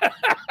 Yeah.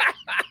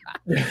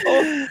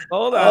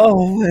 Hold on.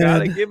 Oh, man.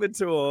 Gotta give it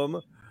to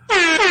him.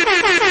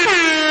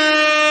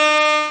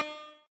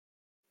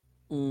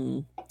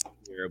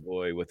 You're a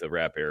boy with a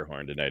rap air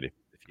horn tonight. If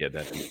you had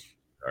that in the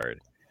card.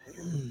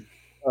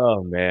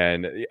 Oh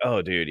man.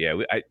 Oh dude. Yeah.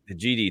 The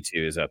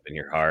GD2 is up in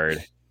your hard.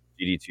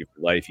 GD2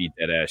 for life. Eat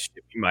that ass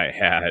shit. We might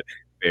hat.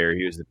 Bear.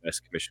 He was the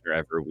best commissioner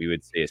ever. We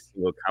would say a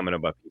single comment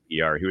about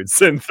PPR. He would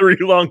send 3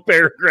 long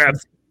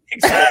paragraphs.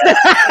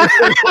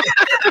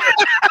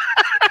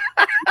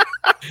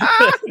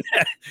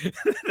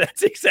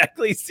 That's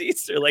exactly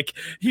Caesar. Like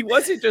he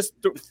wasn't just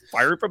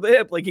firing from the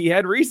hip. Like he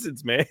had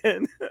reasons,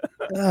 man.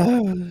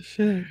 Oh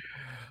shit.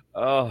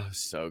 Oh,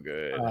 so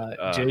good.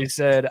 Jay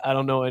said, I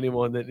don't know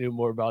anyone that knew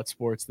more about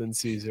sports than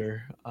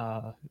Caesar.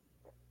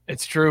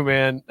 It's true,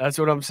 man. That's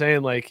what I'm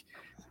saying. Like,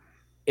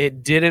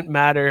 it didn't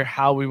matter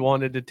how we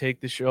wanted to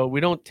take the show. We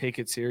don't take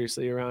it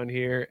seriously around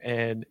here.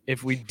 And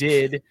if we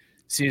did,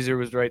 Caesar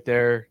was right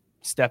there,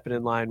 stepping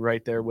in line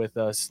right there with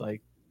us,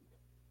 like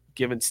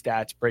giving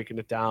stats, breaking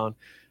it down.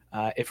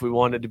 If we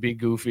wanted to be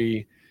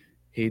goofy,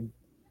 he'd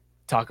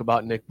talk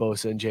about Nick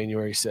Bosa and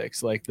January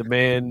 6th. Like the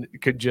man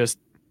could just,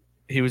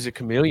 he was a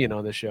chameleon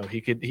on the show. He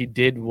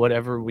did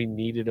whatever we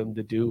needed him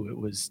to do.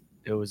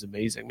 It was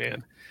amazing,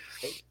 man.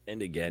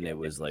 And again, it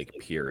was like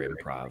pure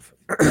improv.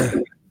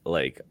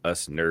 Like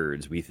us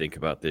nerds, we think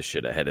about this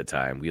shit ahead of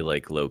time. We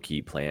like low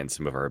key plan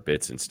some of our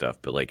bits and stuff,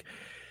 but like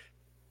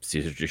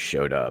Caesar just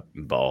showed up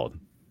and balled.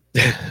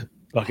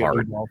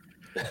 Hard.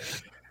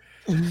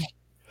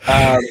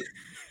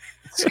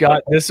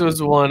 Scott, this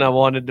was one I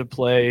wanted to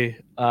play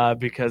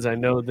because I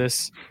know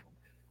this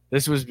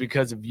was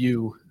because of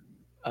you.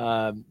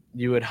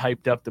 You had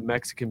hyped up the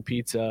Mexican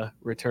pizza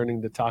returning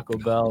to Taco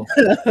Bell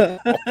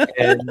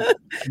and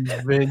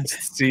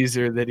convinced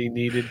Caesar that he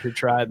needed to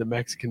try the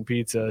Mexican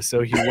pizza.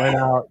 So he went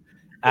out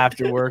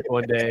after work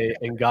one day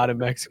and got a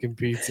Mexican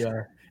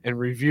pizza and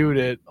reviewed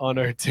it on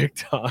our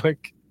TikTok.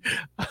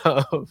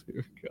 Here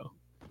we go.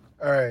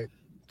 All right.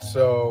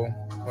 So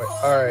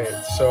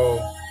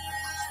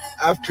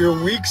after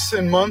weeks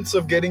and months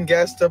of getting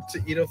gassed up to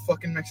eat a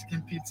fucking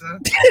Mexican pizza,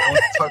 I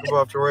want to talk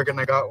about after work, and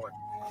I got one.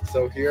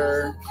 So here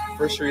are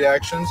first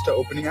reactions to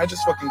opening. I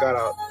just fucking got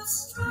out.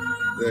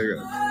 There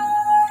you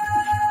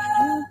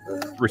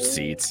go.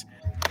 Receipts.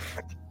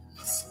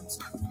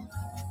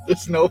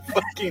 There's no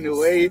fucking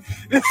way.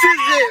 This is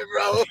it,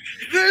 bro.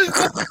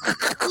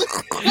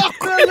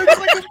 That looks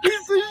like a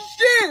piece of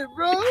shit,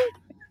 bro.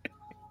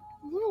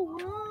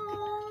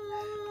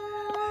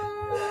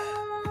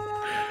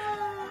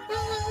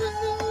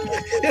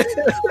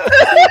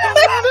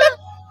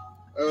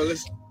 Oh,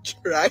 let's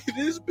try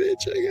this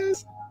bitch, I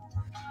guess.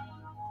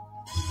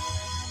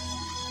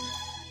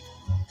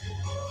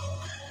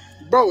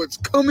 Bro, it's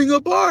coming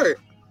apart.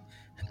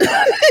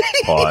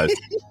 Pause.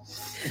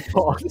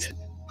 Pause.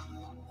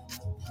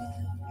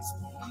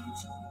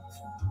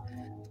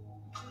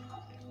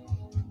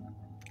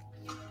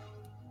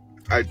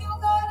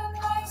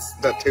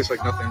 That tastes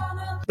like nothing.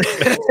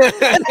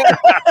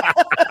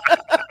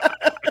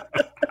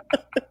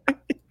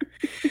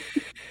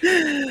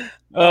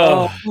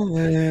 Oh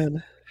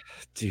man,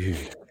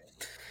 dude.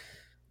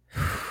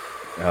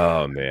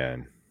 Oh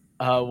man.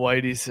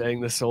 Whitey saying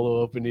the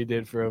solo open he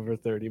did for over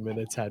 30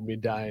 minutes had me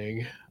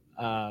dying.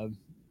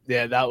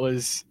 Yeah, that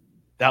was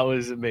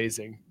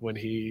amazing when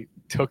he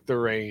took the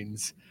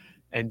reins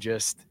and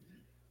just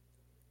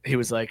he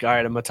was like, all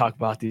right, I'm gonna talk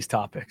about these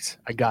topics.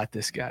 I got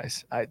this,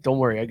 guys. Don't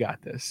worry, I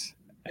got this.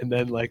 And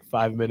then like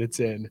 5 minutes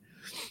in,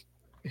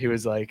 he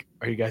was like,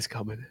 are you guys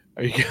coming?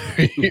 Are you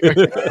coming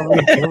on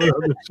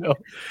the show?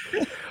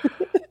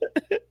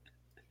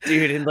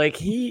 Dude, and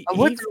like I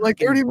went through like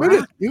 30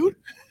 minutes, dude.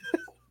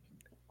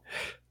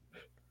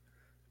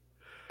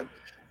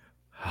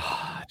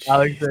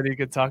 Alex said he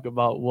could talk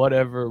about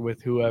whatever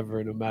with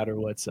whoever, no matter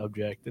what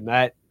subject. And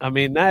that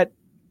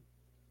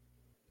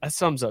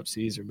sums up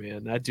Caesar,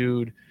 man. That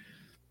dude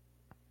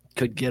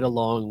could get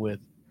along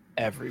with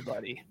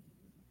everybody.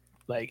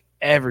 Like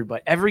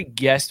everybody. Every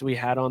guest we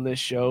had on this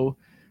show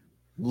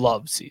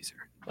loved Caesar.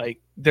 Like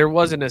there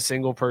wasn't a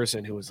single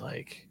person who was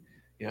like,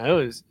 you know,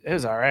 it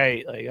was all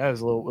right. Like I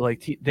was a little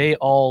like they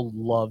all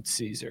loved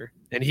Caesar.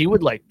 And he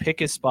would like pick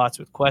his spots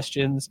with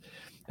questions.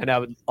 And I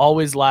would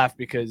always laugh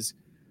because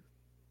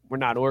we're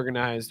not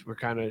organized. We're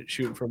kind of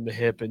shooting from the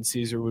hip, and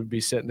Caesar would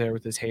be sitting there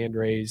with his hand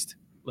raised,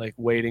 like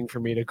waiting for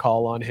me to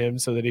call on him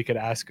so that he could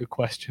ask a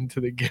question to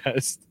the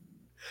guest.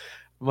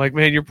 I'm like,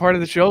 man, you're part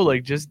of the show.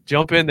 Like, just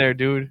jump in there,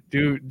 dude.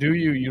 Do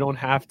you? You don't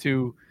have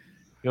to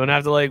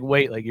like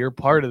wait. Like, you're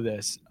part of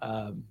this.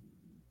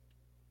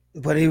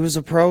 but he was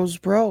a pro's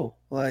pro.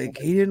 Like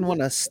he didn't want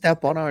to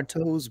step on our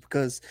toes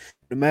because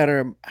no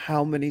matter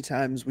how many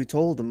times we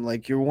told him,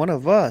 like, you're one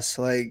of us,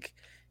 like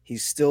he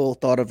still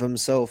thought of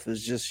himself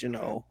as just, you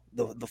know,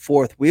 the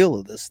fourth wheel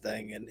of this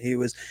thing, and he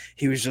was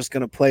just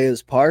going to play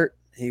his part.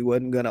 He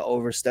wasn't going to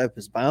overstep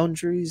his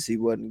boundaries. He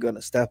wasn't going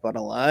to step on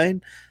a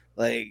line.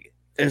 Like,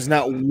 there's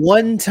not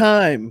one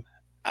time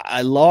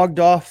I logged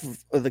off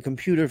of the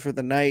computer for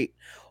the night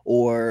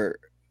or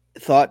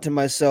thought to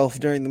myself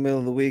during the middle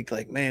of the week,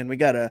 like, man, we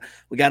gotta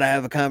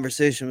have a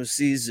conversation with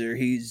Caesar.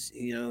 He's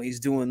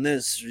doing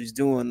this, he's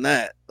doing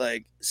that.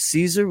 Like,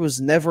 Caesar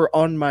was never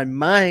on my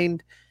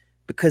mind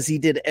because he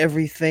did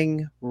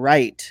everything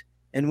right.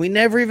 And we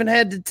never even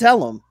had to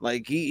tell him.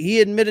 Like, he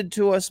admitted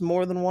to us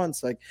more than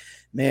once, like,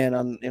 man,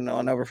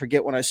 I'll never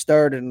forget when I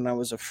started and I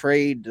was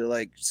afraid to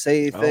like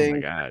say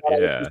things. Oh my God,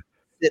 yeah.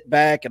 Sit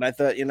back, and I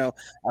thought, I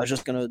was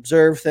just going to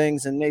observe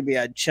things, and maybe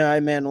I'd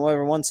chime in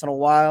every once in a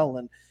while.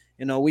 And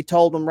we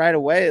told them right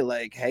away,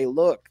 like, hey,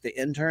 look, the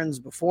interns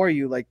before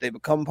you, like, they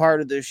become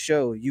part of this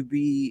show. You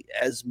be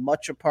as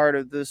much a part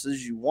of this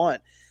as you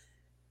want.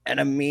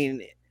 And I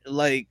mean,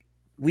 like,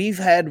 we've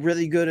had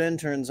really good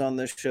interns on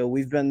this show.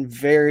 We've been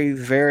very,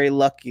 very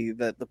lucky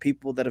that the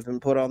people that have been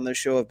put on this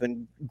show have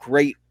been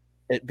great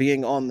at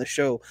being on the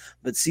show.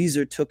 But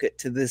Caesar took it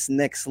to this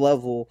next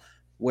level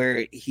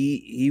where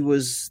he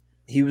was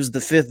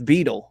the fifth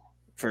Beatle,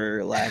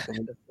 for lack of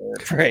a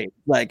better phrase.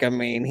 Like, I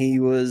mean, he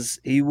was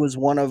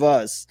one of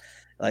us,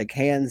 like,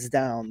 hands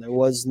down. There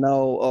was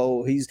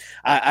no,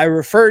 I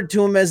referred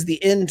to him as the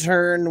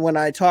intern when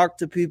I talked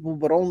to people,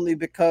 but only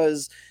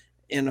because,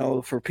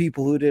 for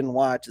people who didn't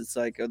watch, it's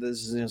like, oh,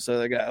 this is so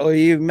the guy. Oh,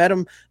 you met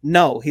him?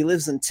 No, he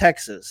lives in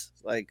Texas.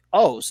 Like,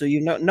 oh, so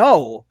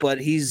no,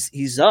 but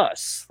he's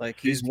us. Like,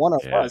 he's one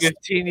of us.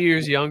 15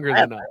 years younger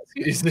than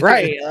us.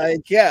 Right.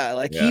 Like, yeah,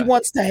 like, he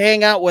wants to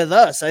hang out with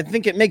us. I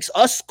think it makes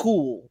us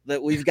cool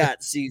that we've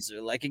got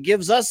Caesar. Like, it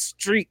gives us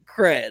street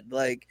cred.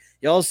 Like,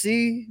 y'all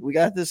see, we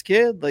got this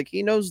kid. Like,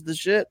 he knows the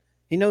shit.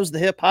 He knows the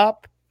hip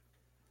hop.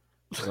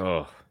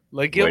 Oh,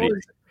 like, it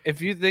was,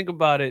 if you think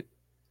about it,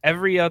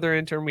 every other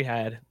intern we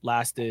had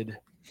lasted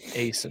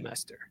a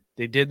semester.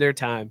 They did their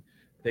time.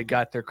 They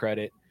got their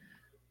credit.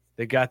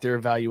 They got their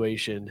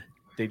evaluation.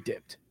 They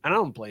dipped. I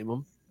don't blame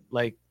them.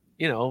 Like,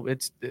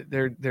 it's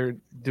they're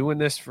doing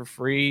this for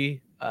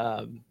free.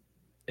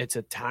 It's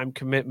a time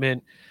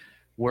commitment.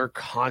 We're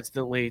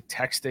constantly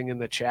texting in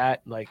the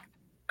chat, like,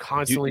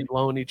 constantly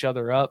blowing each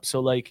other up.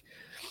 So, like,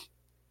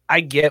 I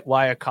get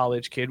why a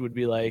college kid would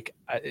be like,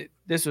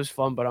 this was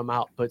fun, but I'm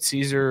out. But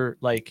Caesar,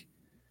 like,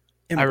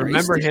 I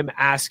remember him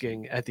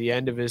asking at the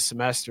end of his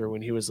semester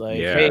when he was like,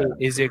 hey,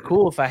 is it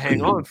cool if I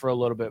hang on for a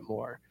little bit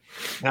more?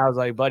 And I was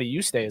like, buddy,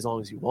 you stay as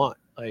long as you want.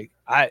 Like,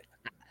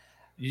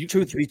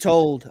 truth be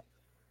told,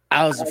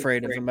 I was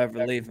afraid of him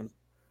ever leaving.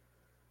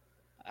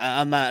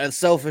 I'm not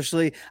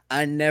selfishly.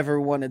 I never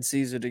wanted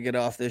Caesar to get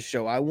off this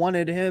show. I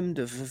wanted him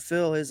to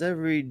fulfill his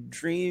every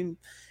dream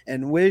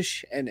and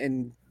wish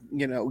and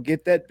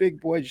get that big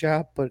boy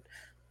job. But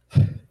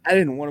I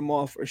didn't want him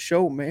off a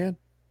show, man.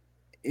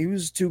 He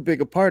was too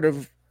big a part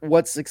of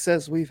what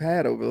success we've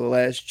had over the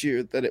last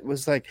year that it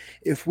was like,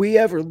 if we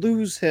ever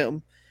lose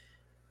him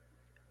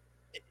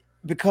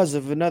because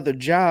of another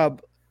job,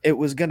 it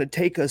was going to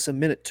take us a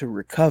minute to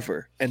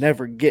recover and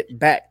ever get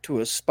back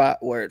to a spot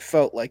where it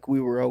felt like we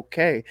were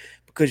okay,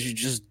 because you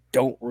just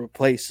don't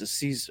replace a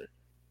Caesar,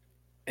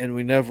 and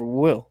we never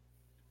will.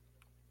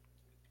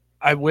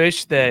 I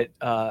wish that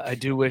I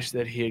do wish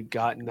that he had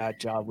gotten that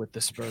job with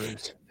the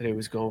Spurs that he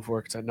was going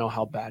for, because I know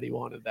how bad he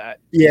wanted that.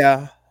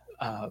 Yeah.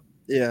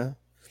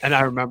 And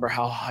I remember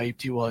how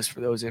hyped he was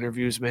for those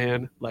interviews,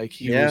 man. Like,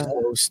 he was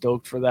so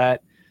stoked for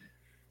that.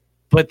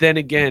 But then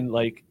again,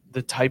 like,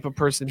 the type of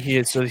person he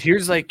is. So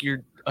here's like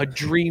a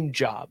dream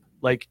job.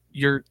 Like,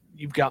 you've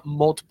got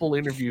multiple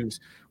interviews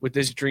with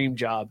this dream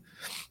job,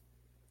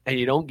 and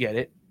you don't get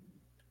it.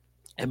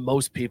 And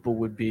most people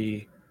would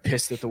be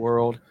pissed at the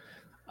world,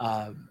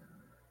 down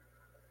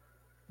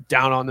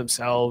on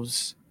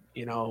themselves,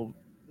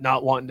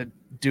 not wanting to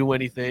do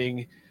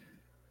anything.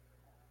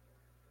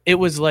 It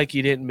was like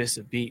he didn't miss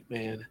a beat,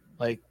 man.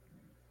 Like,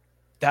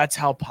 that's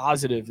how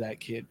positive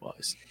that kid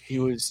was. He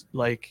was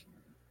like,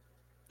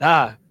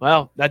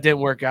 well, that didn't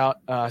work out.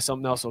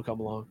 Something else will come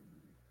along.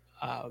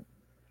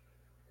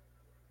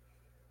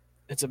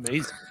 It's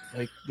amazing.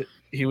 Like,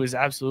 he was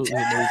absolutely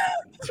amazing.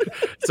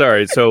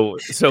 Sorry, so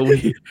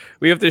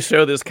we have to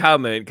show this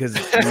comment because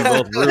we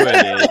both ruined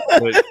it.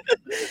 But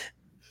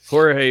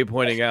Jorge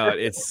pointing out,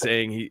 it's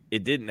saying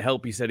it didn't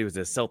help. He said he was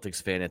a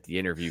Celtics fan at the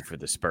interview for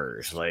the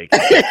Spurs. Like,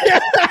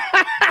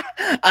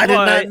 I did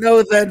not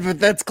know that, but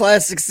that's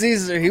classic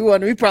Caesar. He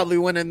probably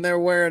went in there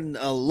wearing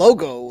a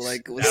logo,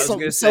 like, with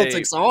something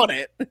Celtics on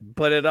it.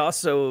 But it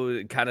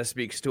also kind of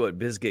speaks to what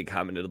Bizgate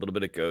commented a little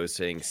bit ago,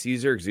 saying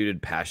Caesar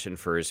exuded passion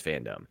for his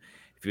fandom.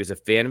 If he was a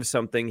fan of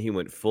something, he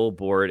went full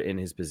board in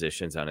his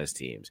positions on his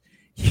teams.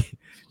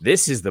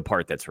 This is the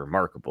part that's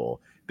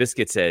remarkable.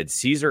 Biscuit said,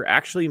 Caesar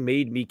actually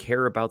made me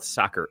care about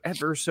soccer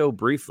ever so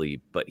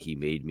briefly, but he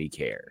made me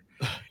care.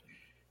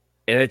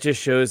 And it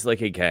just shows,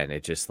 like, again,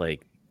 it just,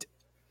 like,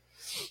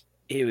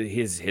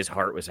 his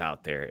heart was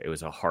out there. It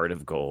was a heart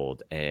of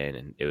gold,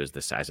 and it was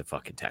the size of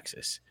fucking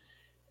Texas.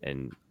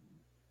 And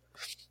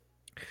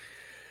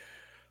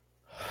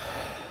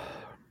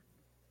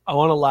I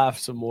want to laugh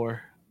some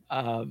more.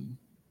 I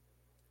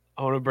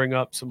want to bring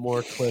up some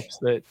more clips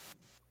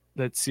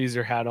that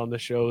Caesar had on the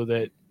show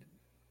that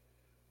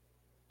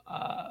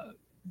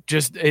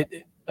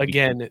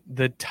again,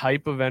 the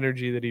type of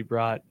energy that he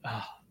brought.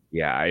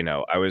 Yeah, I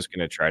know. I was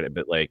gonna try to,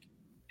 but like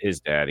his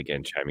dad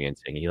again chiming in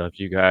saying he loves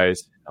you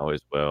guys,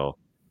 always will.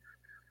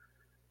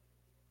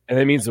 And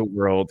that means the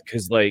world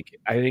because, like,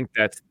 I think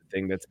that's the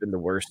thing that's been the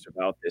worst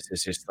about this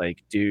is just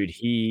like, dude,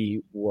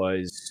 he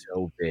was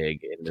so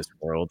big in this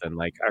world, and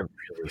like, I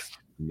really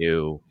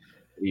knew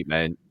what he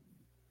meant.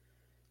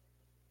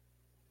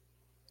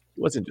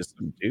 He wasn't just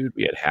some dude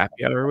we had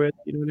happy hour with,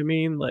 you know what I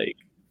mean? Like,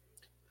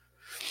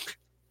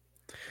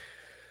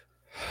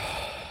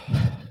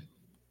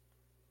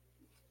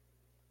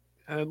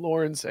 And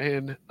Lauren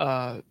saying,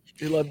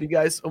 he loved you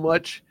guys so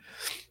much.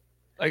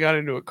 I got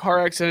into a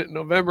car accident in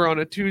November on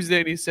a Tuesday,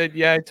 and he said,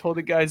 yeah, I told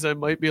the guys I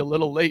might be a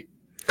little late.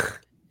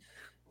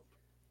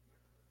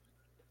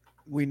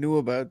 We knew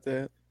about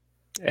that.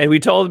 and we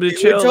told him to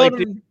chill, like,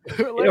 dude,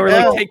 we're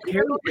like, take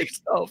care of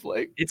yourself.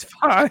 Like, it's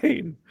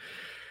fine.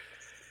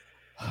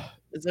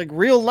 It's like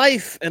real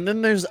life, and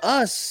then there's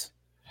us.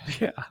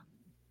 Yeah.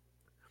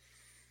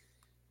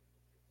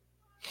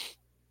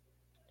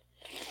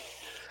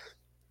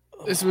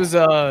 This was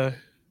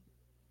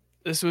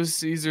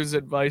Caesar's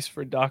advice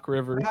for Doc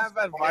Rivers. I have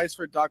advice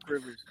for Doc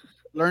Rivers.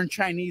 Learn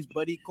Chinese,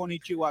 buddy.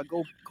 Konnichiwa.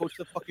 Go coach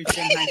the fucking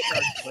Shanghai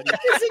Sharks, buddy.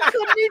 Is it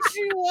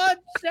konnichiwa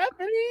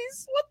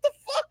Japanese? What the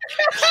fuck?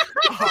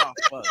 Oh,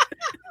 fuck.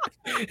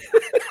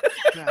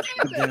 God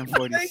damn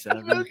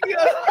 47.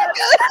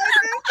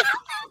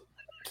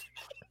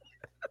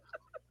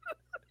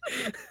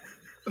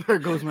 There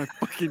goes my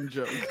fucking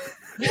joke.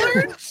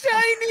 Learn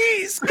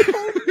Chinese.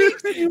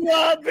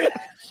 Konnichiwa, bitch.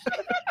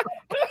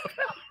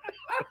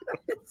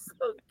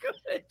 So good.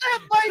 That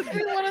might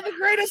be one of the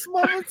greatest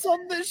moments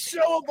on this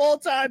show of all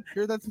time.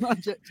 Sure, that's not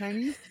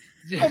Chinese.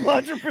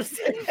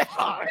 100%.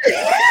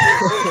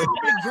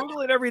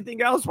 Googling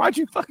everything else. Why'd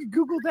you fucking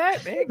Google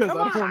that, man? Because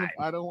Come on.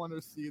 I don't want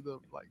to see the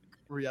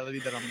reality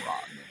that I'm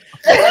wrong.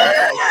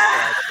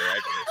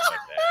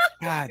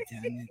 God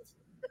damn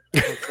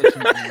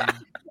it.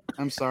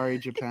 I'm sorry,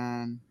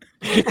 Japan.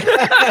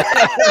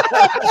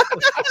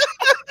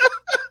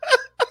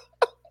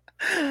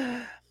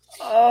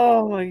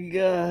 Oh my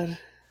god.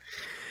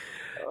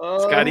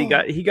 Scott,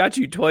 he got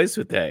you twice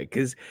with that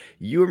because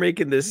you were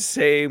making this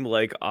same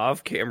like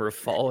off camera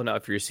falling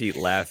off your seat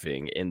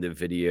laughing in the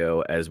video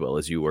as well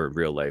as you were in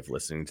real life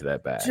listening to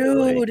that back.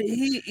 Dude, Like,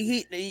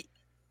 he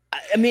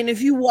I mean,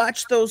 if you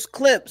watch those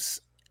clips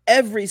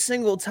every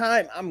single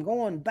time, I'm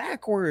going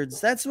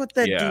backwards. That's what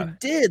that dude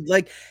did.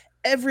 Like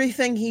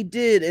everything he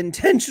did,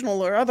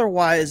 intentional or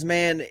otherwise,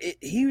 man,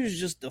 he was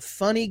just a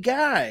funny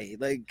guy.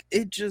 Like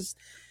it just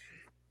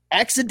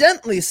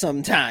accidentally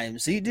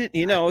sometimes he didn't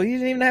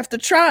even have to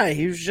try.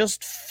 He was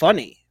just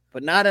funny,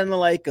 but not in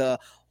like a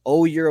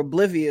you're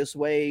oblivious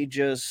way. He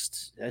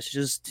just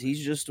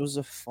was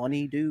a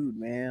funny dude,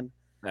 man.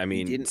 I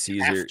mean, he didn't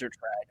Caesar have to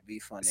try to be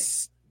funny.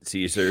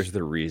 Caesar's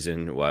the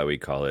reason why we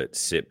call it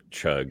sip,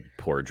 chug,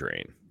 pour,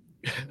 drain.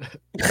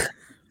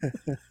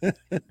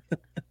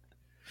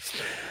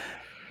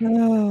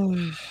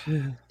 Oh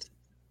shit.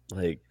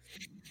 Like,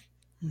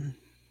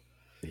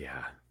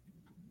 yeah.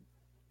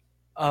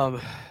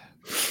 I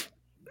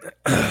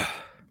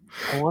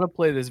want to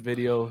play this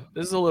video.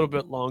 This is a little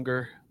bit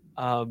longer.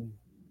 But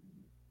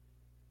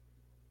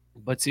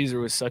Caesar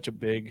was such a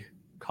big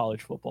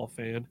college football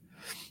fan.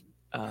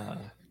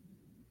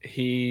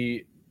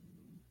 He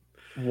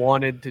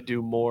wanted to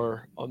do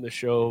more on the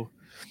show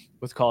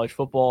with college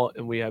football,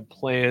 and we had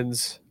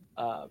plans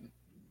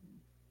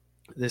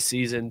this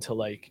season to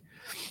like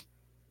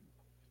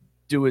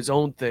do his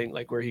own thing,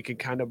 like where he could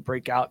kind of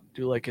break out,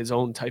 do like his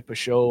own type of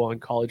show on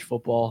college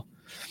football.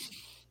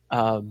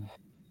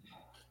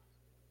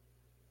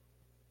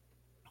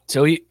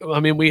 So we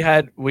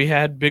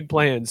had big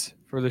plans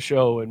for the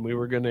show, and we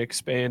were going to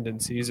expand,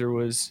 and Caesar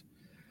was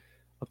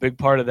a big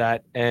part of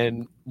that.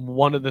 And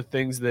one of the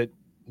things that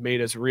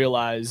made us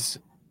realize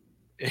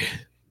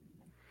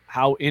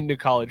how into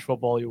college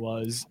football he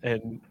was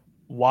and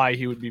why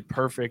he would be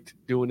perfect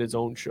doing his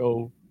own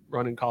show,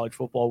 running college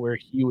football, where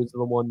he was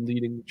the one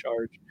leading the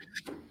charge,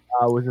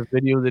 was a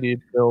video that he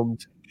had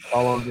filmed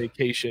while on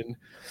vacation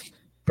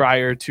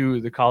prior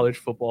to the college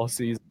football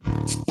season.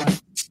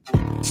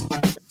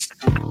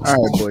 All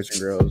right, boys and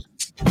girls.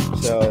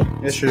 So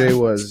yesterday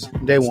was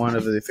day one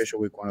of the official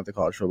week one of the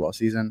college football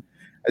season.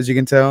 As you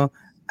can tell,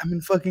 I'm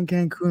in fucking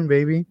Cancun,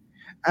 baby.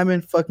 I'm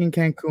in fucking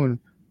Cancun.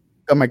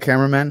 Got my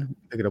cameraman.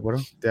 Pick it up, what?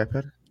 The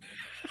iPad.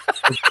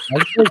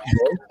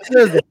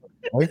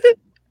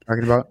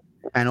 Talking about.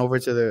 And over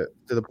to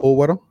the pool,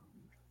 what?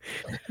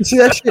 You see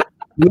that shit?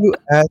 Blue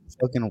ass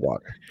fucking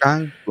water.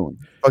 Cancun.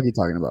 Fuck you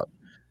talking about?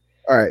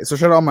 All right. So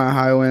shout out my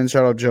Ohioans.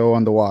 Shout out Joe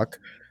on the walk.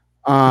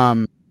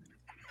 All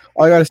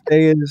I gotta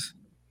say is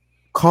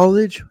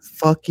college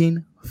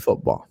fucking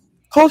football.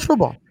 College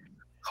football.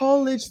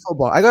 College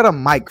football. I got a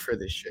mic for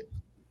this shit.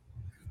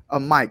 A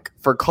mic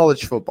for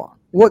college football.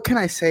 what can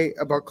I say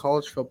about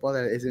college football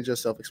that isn't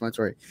just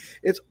self-explanatory?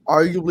 It's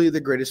arguably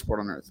the greatest sport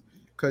on earth.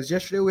 Because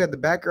yesterday we had the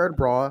backyard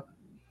brawl.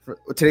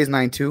 Today's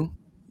 9/2,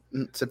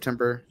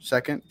 September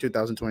 2nd,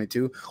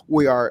 2022.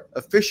 We are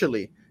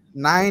officially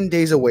 9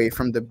 days away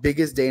from the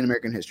biggest day in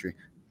American history,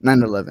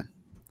 9/11.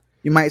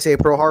 You might say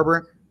Pearl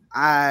Harbor.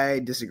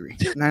 I disagree.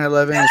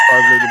 9/11 is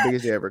probably the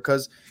biggest day ever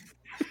because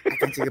I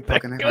can't take a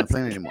puck and I on a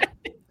plane anymore.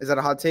 Is that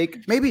a hot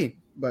take? Maybe,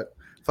 but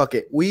fuck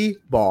it. We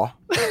ball.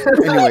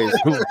 Anyways,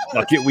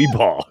 Fuck it, we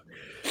ball.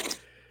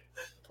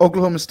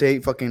 Oklahoma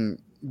State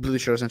fucking blew the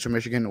shit out of Central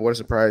Michigan. What a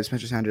surprise.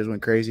 Spencer Sanders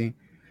went crazy.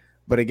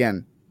 But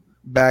again,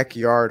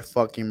 backyard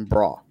fucking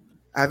brawl.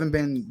 I haven't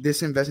been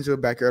this invested into a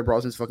backyard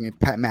brawl since fucking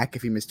Pat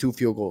McAfee missed 2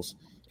 field goals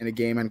in a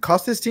game and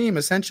cost his team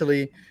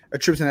essentially a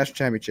trip to the national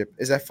championship.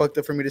 Is that fucked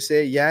up for me to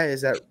say? Yeah.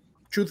 Is that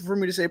truthful for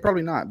me to say?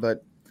 Probably not.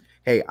 But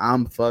hey,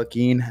 I'm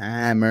fucking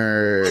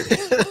hammered.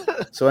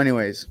 So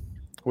anyways,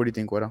 what do you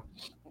think, Widow?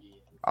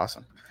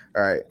 Awesome.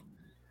 All right.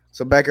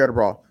 So backyard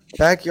brawl.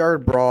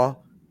 Backyard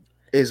brawl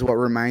is what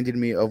reminded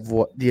me of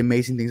what the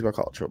amazing things about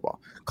college football.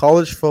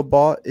 College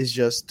football is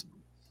just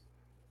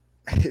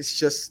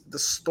the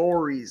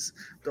stories,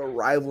 the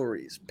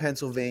rivalries,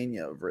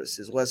 Pennsylvania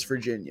versus West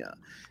Virginia.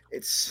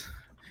 It's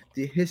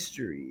the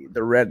history,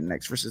 the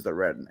rednecks versus the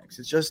rednecks.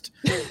 It's just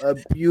a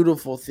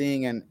beautiful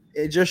thing, and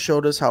it just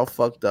showed us how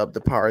fucked up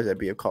the powers that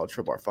be of college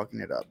football are fucking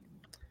it up.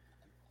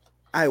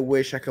 I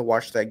wish I could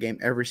watch that game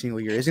every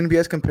single year. Is it going to be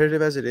as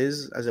competitive as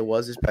it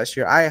was this past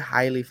year? I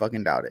highly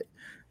fucking doubt it.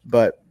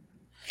 But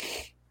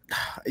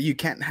you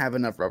can't have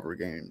enough rubber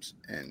games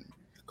in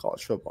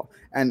college football.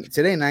 And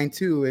today,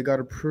 9-2, it got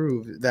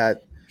approved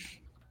that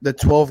the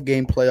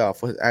 12-game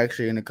playoff was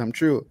actually going to come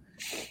true.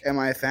 Am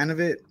I a fan of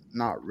it?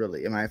 Not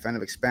really. Am I a fan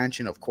of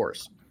expansion? Of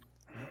course.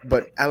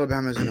 But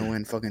Alabama's going to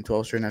win fucking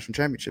 12 straight national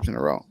championships in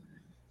a row.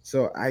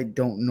 So I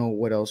don't know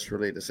what else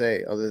really to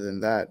say other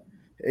than that.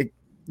 It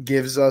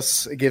gives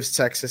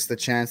Texas the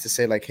chance to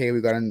say, like, hey,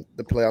 we got in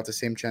the playoff the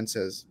same time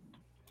as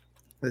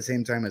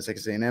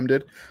Texas A&M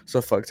did.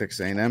 So fuck Texas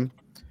A&M.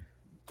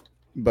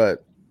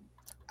 But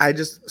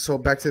so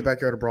back to the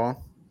backyard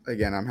brawl.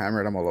 Again, I'm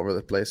hammered. I'm all over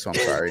the place, so I'm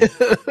sorry.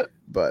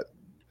 But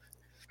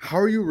how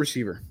are you a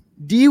receiver?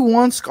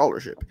 D1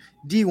 scholarship.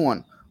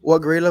 D1.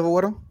 What grade level,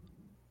 Widow?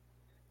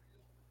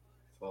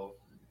 12.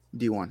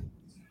 D1.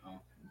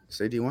 Oh.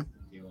 Say D1.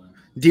 D1.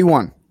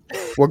 D1.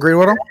 What grade,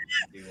 Widow?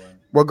 D1.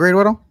 What grade,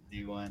 Widow?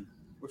 D1.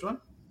 Which one?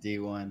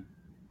 D1.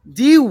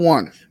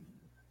 D1.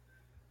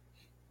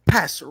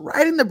 Pass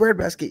right in the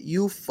breadbasket.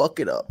 You fuck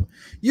it up.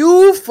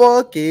 You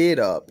fuck it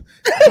up.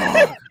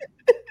 Dog.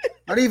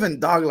 Not even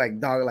dog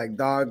like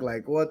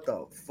what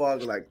the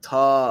fuck? Like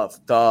tough.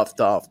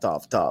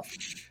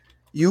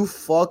 You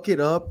fuck it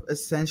up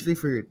essentially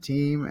for your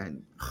team,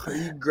 and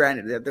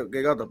granted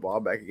they got the ball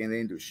back again. They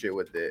didn't do shit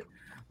with it,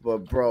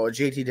 but bro,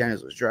 JT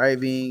Daniels was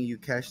driving. You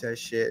catch that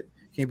shit.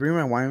 Can you bring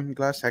my wine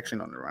glass? Actually,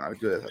 no, never mind. I'll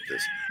do this like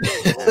this.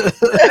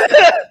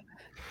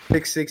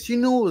 Pick 6. You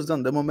knew it was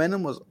done. The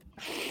momentum was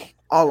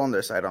all on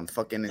their side on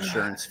fucking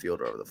insurance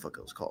field or whatever the fuck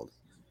it was called.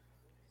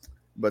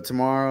 But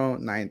tomorrow,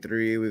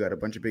 9-3, we got a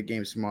bunch of big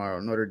games tomorrow.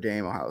 Notre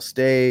Dame, Ohio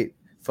State.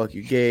 Fuck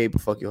you, Gabe.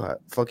 Fuck you,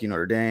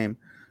 Notre Dame.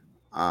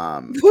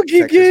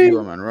 Texas,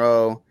 UM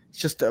Monroe. It's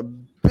just a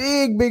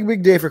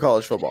big day for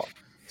college football.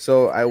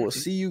 So I will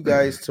see you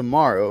guys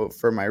tomorrow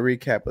for my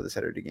recap of the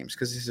Saturday games,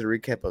 because this is a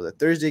recap of the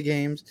Thursday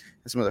games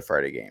and some of the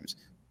Friday games.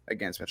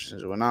 Again, Spencer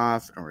Sanders went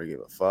off. I don't really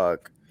give a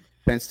fuck.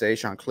 Penn State,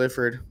 Sean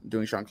Clifford,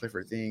 doing Sean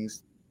Clifford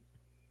things.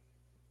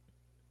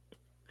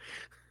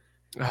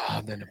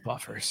 Oh, then the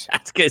buffers. I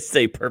was gonna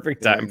say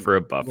perfect time for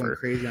a buffer. Going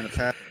crazy on the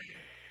pass.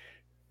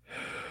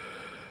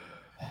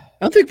 I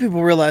don't think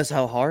people realize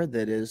how hard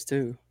that is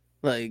too.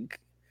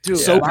 Like, Dude,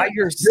 sober, by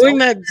yourself,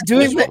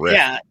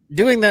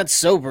 doing that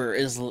sober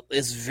is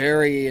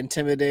very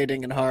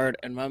intimidating and hard.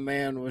 And my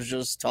man was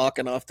just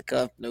talking off the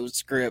cuff, no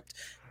script,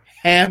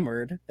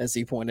 hammered, as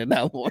he pointed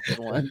out more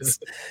than once.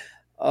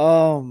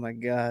 Oh my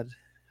god,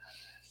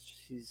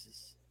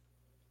 Jesus.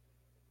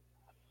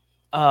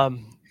 I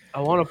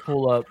want to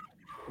pull up.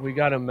 We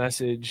got a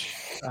message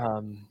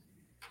a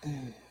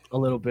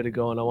little bit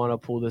ago, and I want to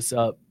pull this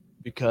up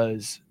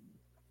because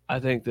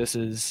I think this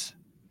is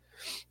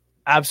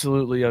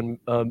absolutely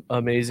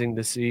amazing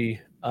to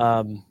see.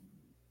 Man,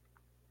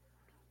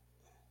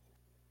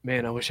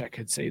 I wish I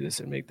could say this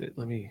and make that.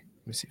 Let me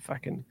see if I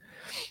can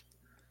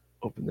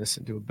open this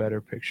into a better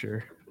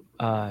picture.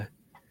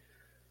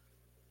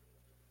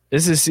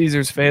 This is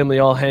Caesar's family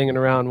all hanging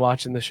around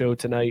watching the show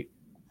tonight.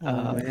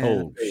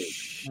 Oh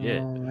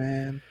shit! Oh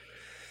man.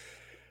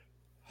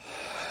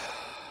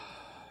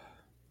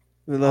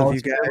 We love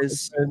you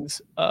guys.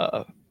 Friends,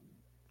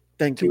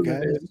 Thank you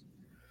guys.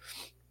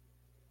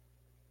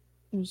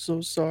 I'm so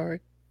sorry.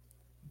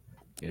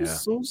 Yeah. I'm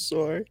so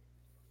sorry.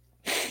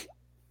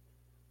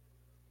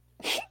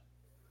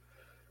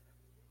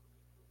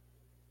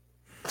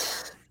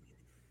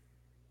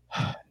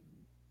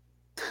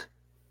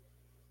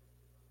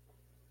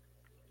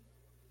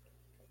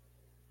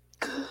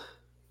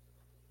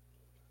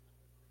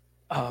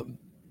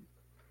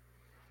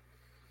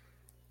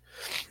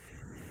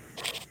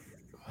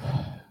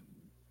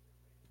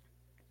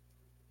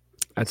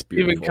 That's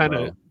beautiful. Even kind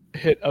of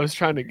hit. I was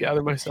trying to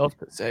gather myself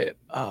to say it.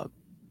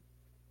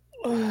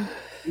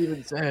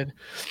 Even said,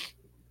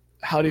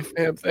 "Howdy,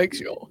 fam!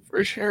 Thanks y'all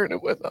for sharing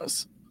it with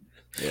us."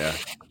 Yeah,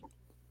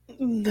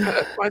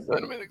 that's my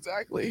sentiment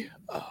exactly.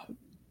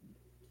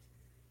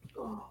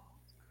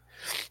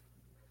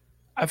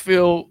 I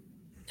feel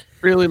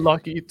really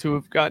lucky to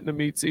have gotten to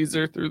meet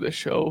Caesar through the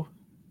show.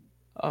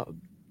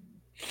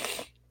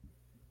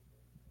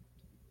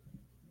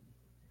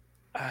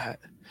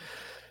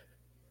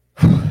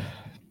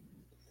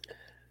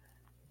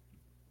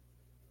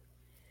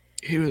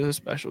 He was a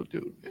special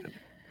dude, man.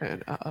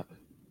 And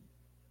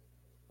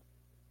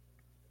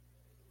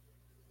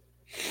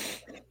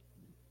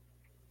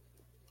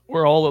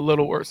we're all a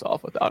little worse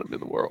off without him in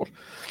the world.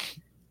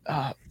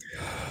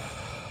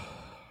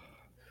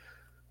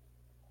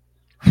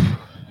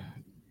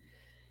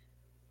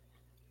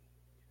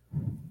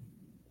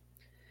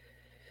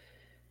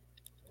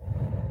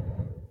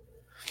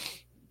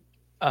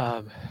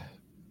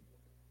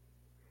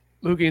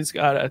 Mookie and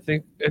Scott, I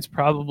think it's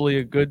probably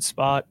a good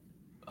spot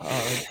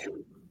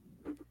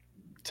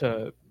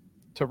to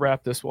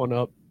wrap this one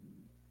up.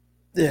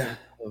 Yeah.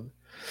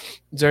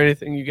 Is there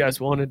anything you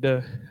guys wanted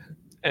to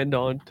end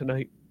on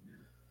tonight?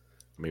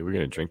 I mean, we're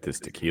gonna drink this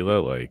tequila.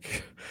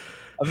 Like,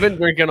 I've been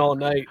drinking all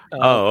night.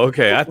 Oh,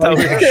 okay. I thought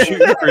we were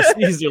shooting for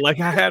Caesar. Like,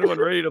 I had one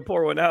ready to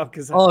pour one out.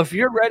 If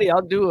you're ready,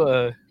 I'll do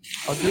a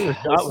shot. Let's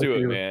with do it,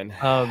 you. man.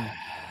 I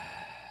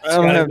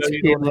don't have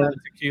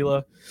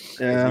tequila.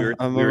 Yeah,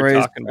 I'm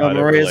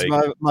gonna raise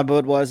my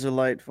Budweiser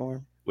Light for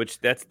him. Which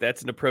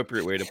that's an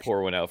appropriate way to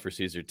pour one out for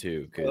Caesar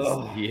too,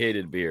 because he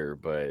hated beer.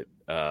 But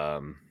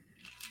so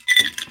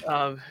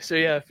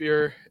yeah, if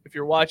you're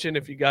watching,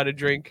 if you got a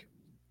drink,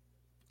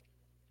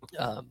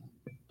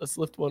 let's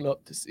lift one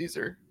up to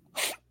Caesar,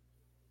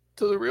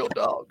 to the real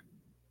dog.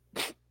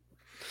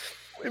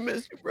 We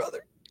miss you,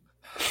 brother.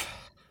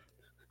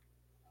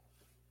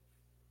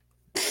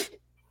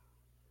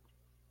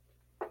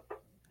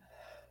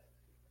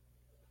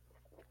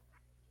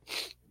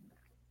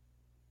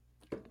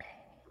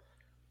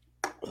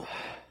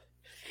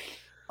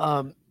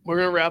 We're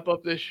gonna wrap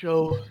up this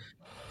show.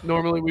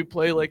 Normally we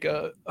play like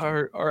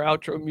our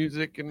outro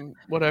music and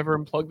whatever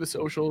and plug the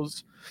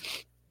socials.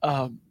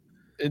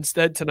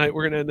 Instead tonight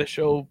we're gonna end the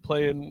show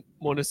playing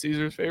one of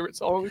Caesar's favorite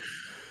songs.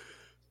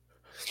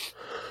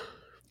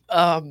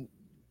 I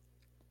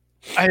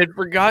had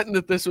forgotten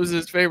that this was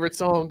his favorite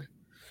song,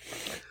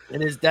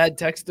 and his dad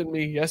texted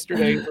me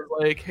yesterday and was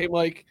like, "Hey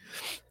Mike,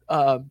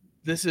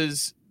 this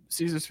is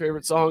Caesar's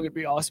favorite song. It'd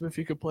be awesome if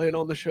you could play it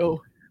on the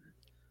show."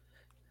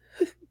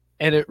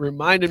 And it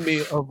reminded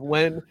me of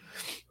when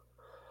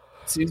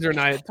Caesar and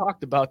I had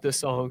talked about this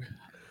song,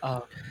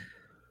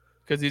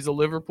 because he's a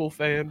Liverpool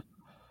fan,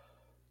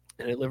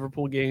 and at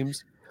Liverpool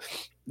games,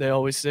 they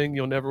always sing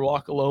 "You'll Never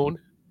Walk Alone."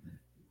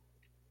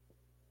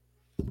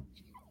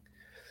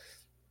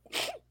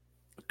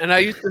 And I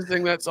used to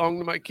sing that song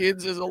to my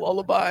kids as a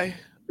lullaby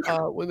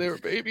when they were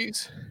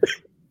babies.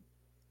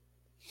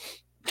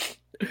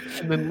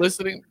 And then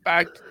listening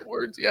back to the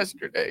words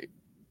yesterday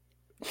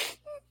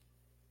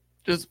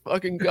just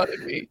fucking gutted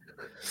me.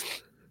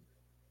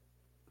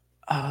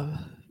 So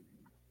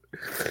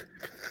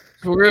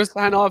we're going to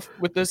sign off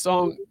with this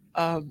song.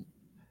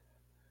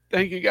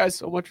 Thank you guys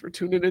so much for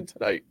tuning in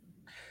tonight.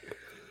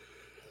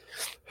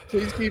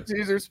 Please keep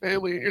Caesar's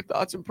family in your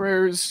thoughts and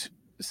prayers.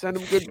 Send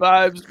them good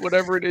vibes,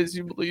 whatever it is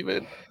you believe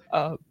in.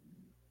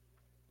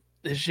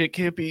 This shit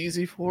can't be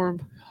easy for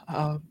him.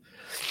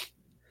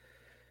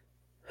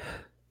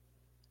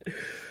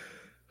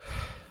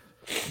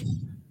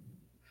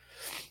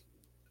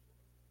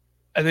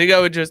 I think I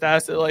would just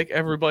ask that, like,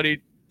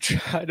 everybody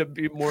try to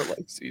be more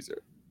like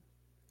Caesar.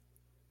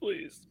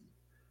 Please.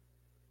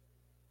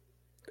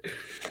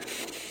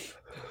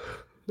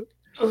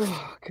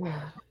 Oh,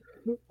 God.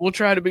 We'll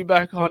try to be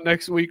back on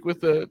next week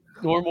with a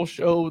normal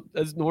show,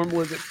 as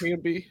normal as it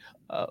can be.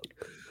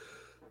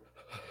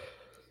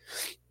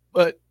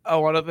 But I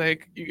want to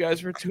thank you guys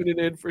for tuning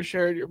in, for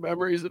sharing your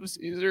memories of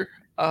Caesar,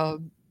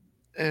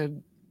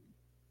 and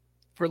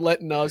for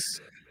letting us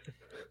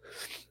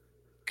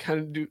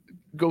kind of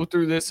go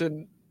through this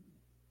and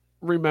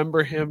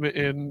remember him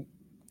in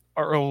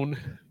our own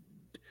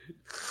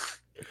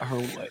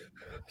way.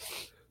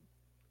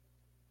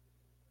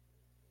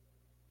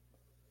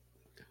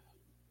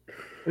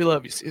 We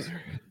love you,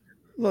 Caesar.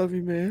 Love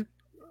you, man.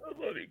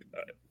 I love you,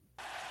 guys.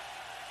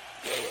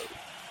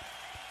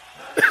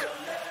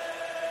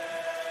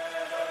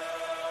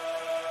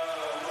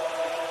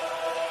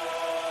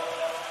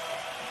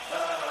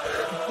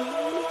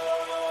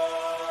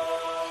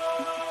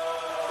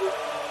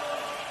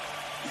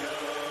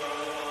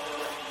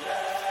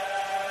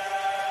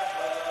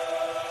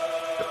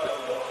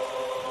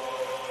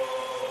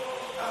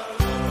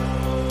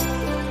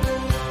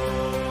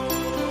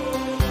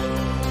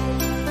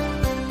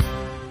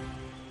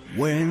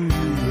 When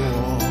you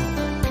walk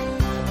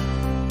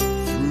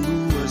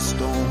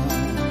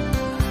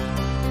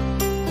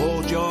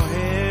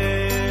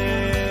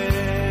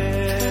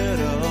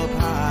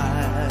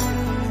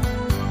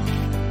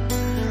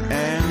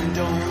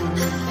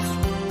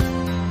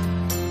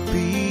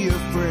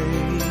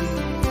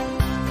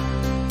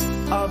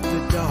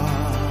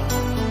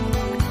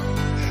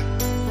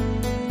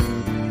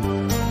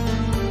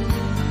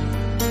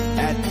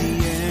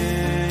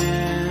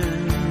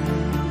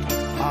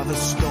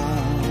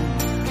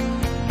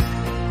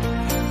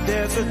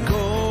There's a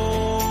golden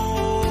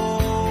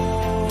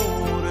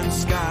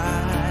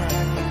sky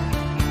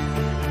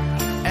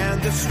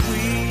and the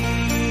sweet